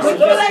our radar.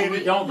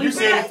 You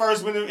said it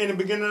first in the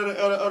beginning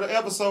of the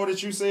episode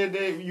that you said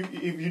that if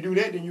you do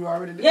that, then you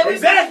already did. Yeah,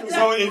 exactly.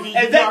 So if you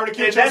already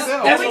killed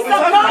yourself.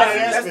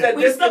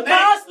 We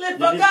subconsciously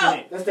fuck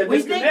up.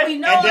 We think we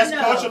know enough. And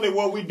that's culturally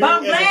what we do. But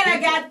I'm glad I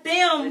got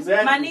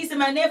them, my niece and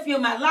my nephew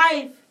in my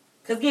life.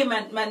 Because again,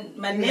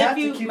 my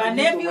nephew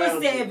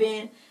is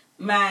 7,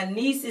 my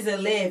niece is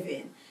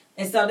 11.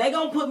 And so they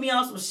going to put me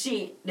on some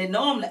shit that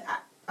normally,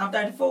 I'm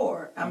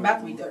 34. I'm about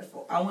to be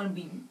 34. I wouldn't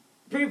be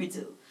privy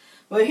to.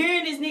 But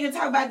hearing this nigga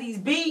talk about these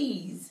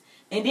bees,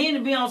 and then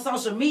to be on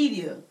social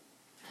media.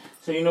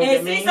 So you know what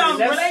that means?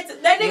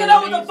 That nigga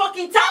know what the fuck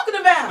he talking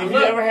about. If you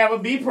ever have a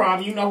bee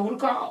problem, you know who to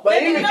call.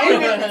 But even that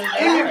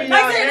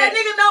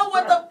nigga know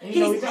what the...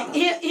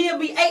 He'll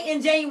be 8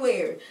 in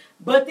January.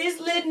 But this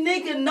little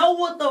nigga know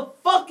what the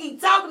fuck he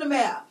talking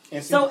about.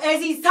 So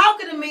as he's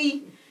talking to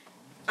me,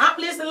 I'm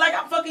listening like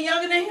I'm fucking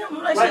younger than him.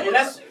 I'm like, right, and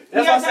that's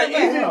why I say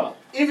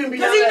even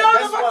beyond that,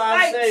 that's why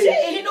I say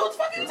shit, he knows what the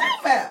fuck he's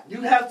talking about.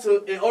 You have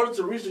to, in order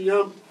to reach the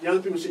young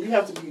people shit, you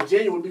have to be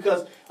genuine,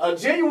 because a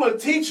genuine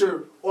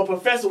teacher or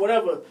professor,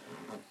 whatever,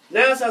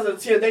 9 times out of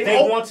 10,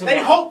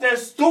 they hope their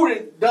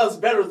student does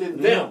better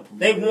than them.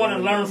 They want to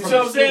learn from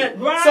the student. You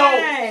know what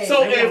I'm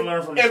saying?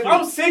 Right. So if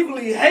I'm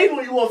secretly hating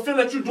on you or feel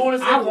that you're doing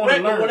this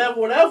incorrect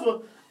or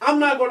whatever, I'm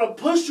not going to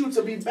push you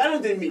to be better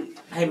than me.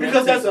 Hey, man,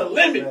 because there's a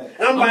limit.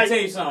 And I'm like, tell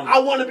you something. I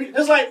want to be,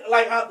 it's like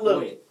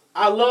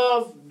I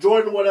love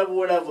Jordan,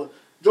 whatever.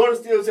 Jordan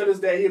still to this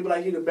day, he'll be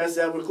like, he the best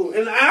ever, cool.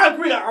 And I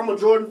agree, I'm a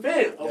Jordan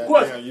fan, of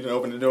course. Yeah, you didn't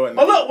open the door.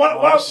 But look, what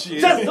I'm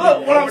saying,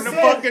 what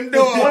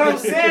I'm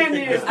saying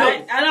is,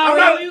 I'm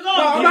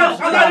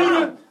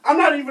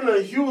not even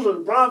a huge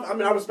LeBron. I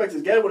mean, I respect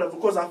his game, whatever. Of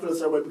course, I feel the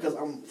same way because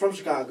I'm from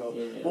Chicago.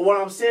 Yeah. But what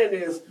I'm saying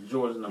is,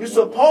 you're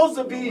supposed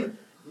to be.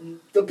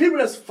 The people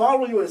that's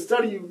following you and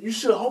studying you, you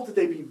should hope that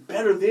they be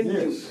better than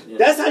you. Yeah.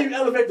 That's how you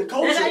elevate the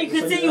culture. That's how you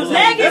continue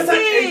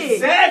legacy.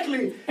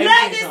 Exactly.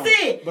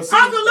 Legacy.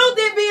 Uncle Luke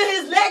didn't build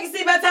his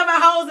legacy by talking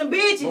about hoes and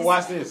bitches. But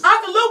watch this.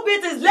 Uncle Luke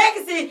built his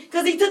legacy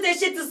because he took that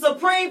shit to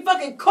Supreme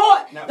fucking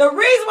Court. Now, the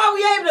reason why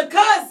we able to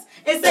cuss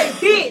and say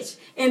bitch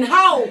and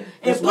hoe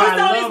and put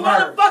on these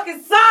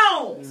motherfucking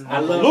songs. I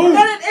love Luke.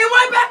 It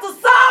went back to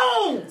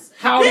songs.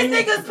 This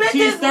nigga spent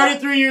She's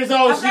 33 years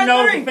old. She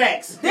knows the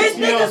facts. This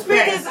nigga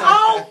spent his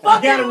own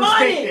fucking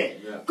money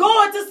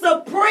going to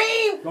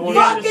Supreme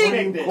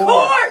fucking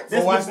Court.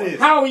 Watch this.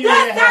 How are you?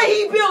 That's how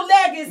he built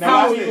legacy.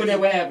 How are you when that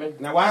would happen?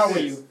 Now, how are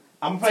you?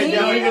 I'm playing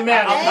devil's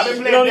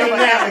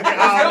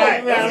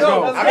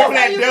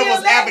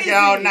advocate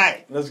all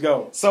night. Let's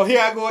go. So here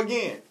I go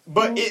again.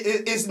 But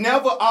it's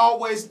never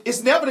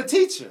the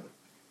teacher.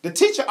 The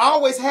teacher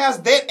always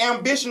has that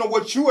ambition of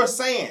what you are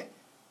saying.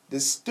 The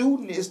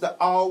student is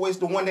always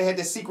the one that had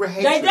the secret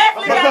hatred. They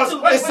definitely because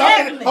it's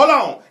something. Hold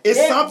on.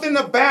 It's something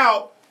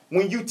about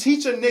when you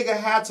teach a nigga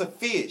how to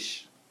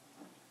fish.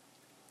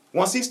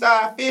 Once he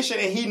start fishing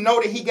and he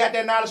know that he got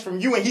that knowledge from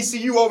you and he see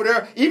you over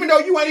there, even though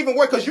you ain't even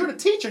work because you're the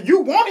teacher, you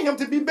wanted him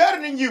to be better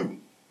than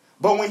you.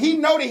 But when he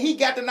know that he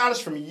got the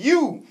knowledge from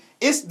you,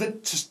 it's the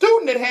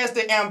student that has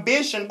the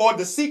ambition or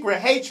the secret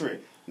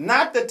hatred,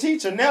 not the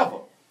teacher, never.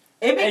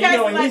 It be and you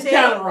know, like he's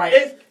kind of right.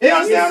 You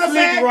understand what I'm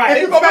saying? Right.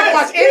 If you go back and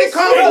watch any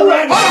kung fu, hold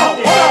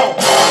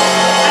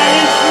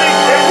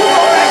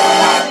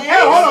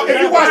on. If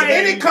you watch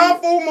any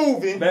kung fu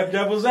movie,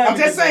 I'm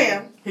just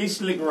saying. He's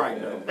slick right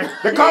though.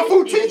 The kung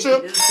fu teacher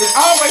is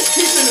always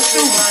teaching the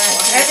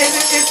students, and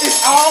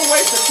it's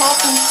always the kung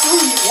fu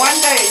student one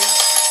day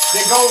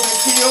that goes and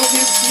kills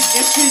his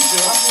teacher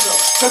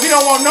because he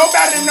don't want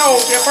nobody to know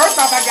that first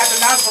off I got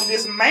the knowledge from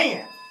this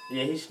man.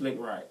 Yeah, he's slick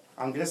right.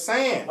 I'm just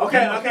saying. Okay.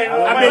 I bet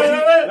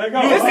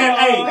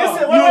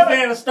you a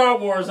fan of Star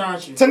Wars,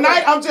 aren't you?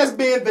 Tonight I'm just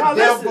being the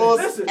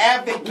devil's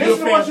advocate. You're a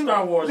fan of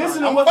Star Wars.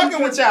 I'm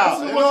fucking with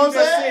y'all. You know what I'm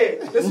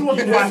saying? Listen to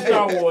what you watch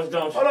Star Wars,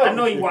 don't you? I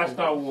know you watch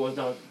Star Wars,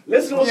 don't you?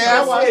 Listen to what you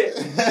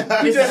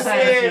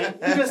said.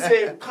 You just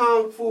said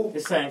kung fu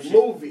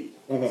movie.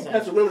 You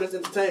have to remember that's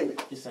entertainment.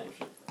 The same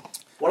shit.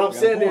 What I'm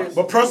saying is,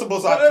 but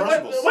principles are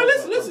principles. Wait,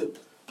 listen.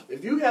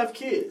 If you have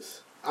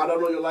kids, I don't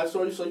know your life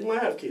story, so you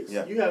might have kids.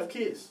 Yeah. You have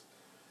kids.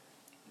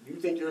 You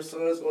think your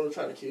son's going to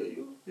try to kill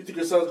you? You think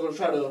your son's going to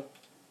try to,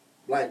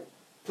 like,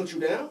 put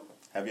you down?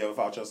 Have you ever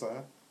fought your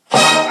son?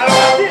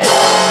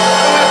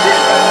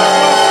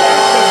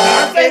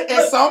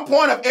 At some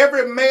point of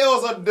every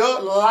male's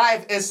adult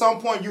life, at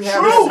some point you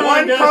have this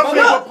one conflict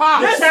with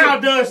pops. The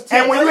child does too.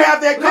 And when you have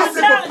that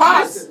conflict with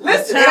pops,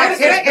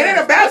 it ain't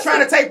about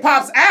trying to take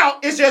pops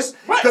out. It's just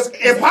because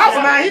in pops'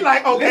 mind, he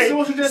like, okay,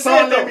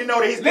 son, let me know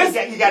that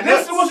he got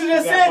nuts. Listen to what you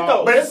just said,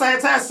 though. But at the same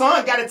time,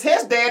 son got to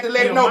test dad to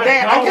let him know,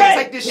 Dad, I can't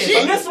take this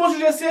shit. Listen to what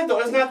you just said, though.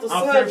 It's not the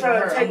son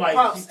trying to take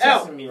pops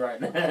out.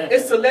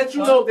 It's to let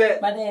you know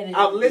that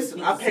I'm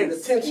listening. I paid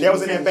attention. That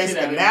was an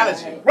invasive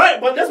analogy. Right,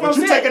 but that's what I'm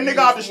saying. You take a nigga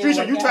off the street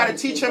and you try to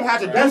teach him how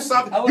to do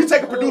something. You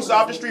take a producer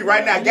off the street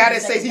right now, a guy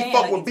that says he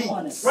fuck with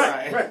beats.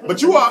 Right.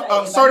 But you are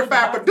a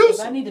certified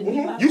producer.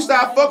 You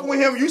start fucking with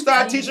him, you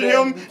start teaching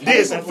him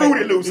this and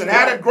Fruity Loops and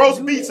how to gross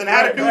beats and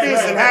how to do this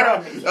and how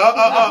to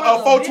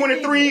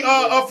 423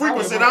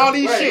 frequency and all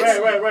these shits.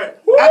 Right.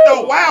 After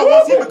a while,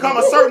 once he become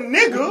a certain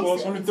nigga,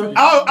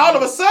 all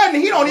of a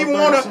sudden he don't even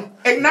want to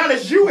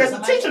acknowledge you as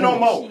a teacher no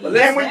more.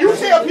 And when you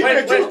tell people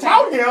that you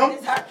taught him,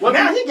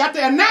 now he got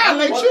to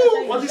annihilate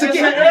you. What you said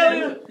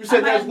earlier, you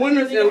said there's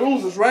winners and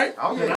losers, right?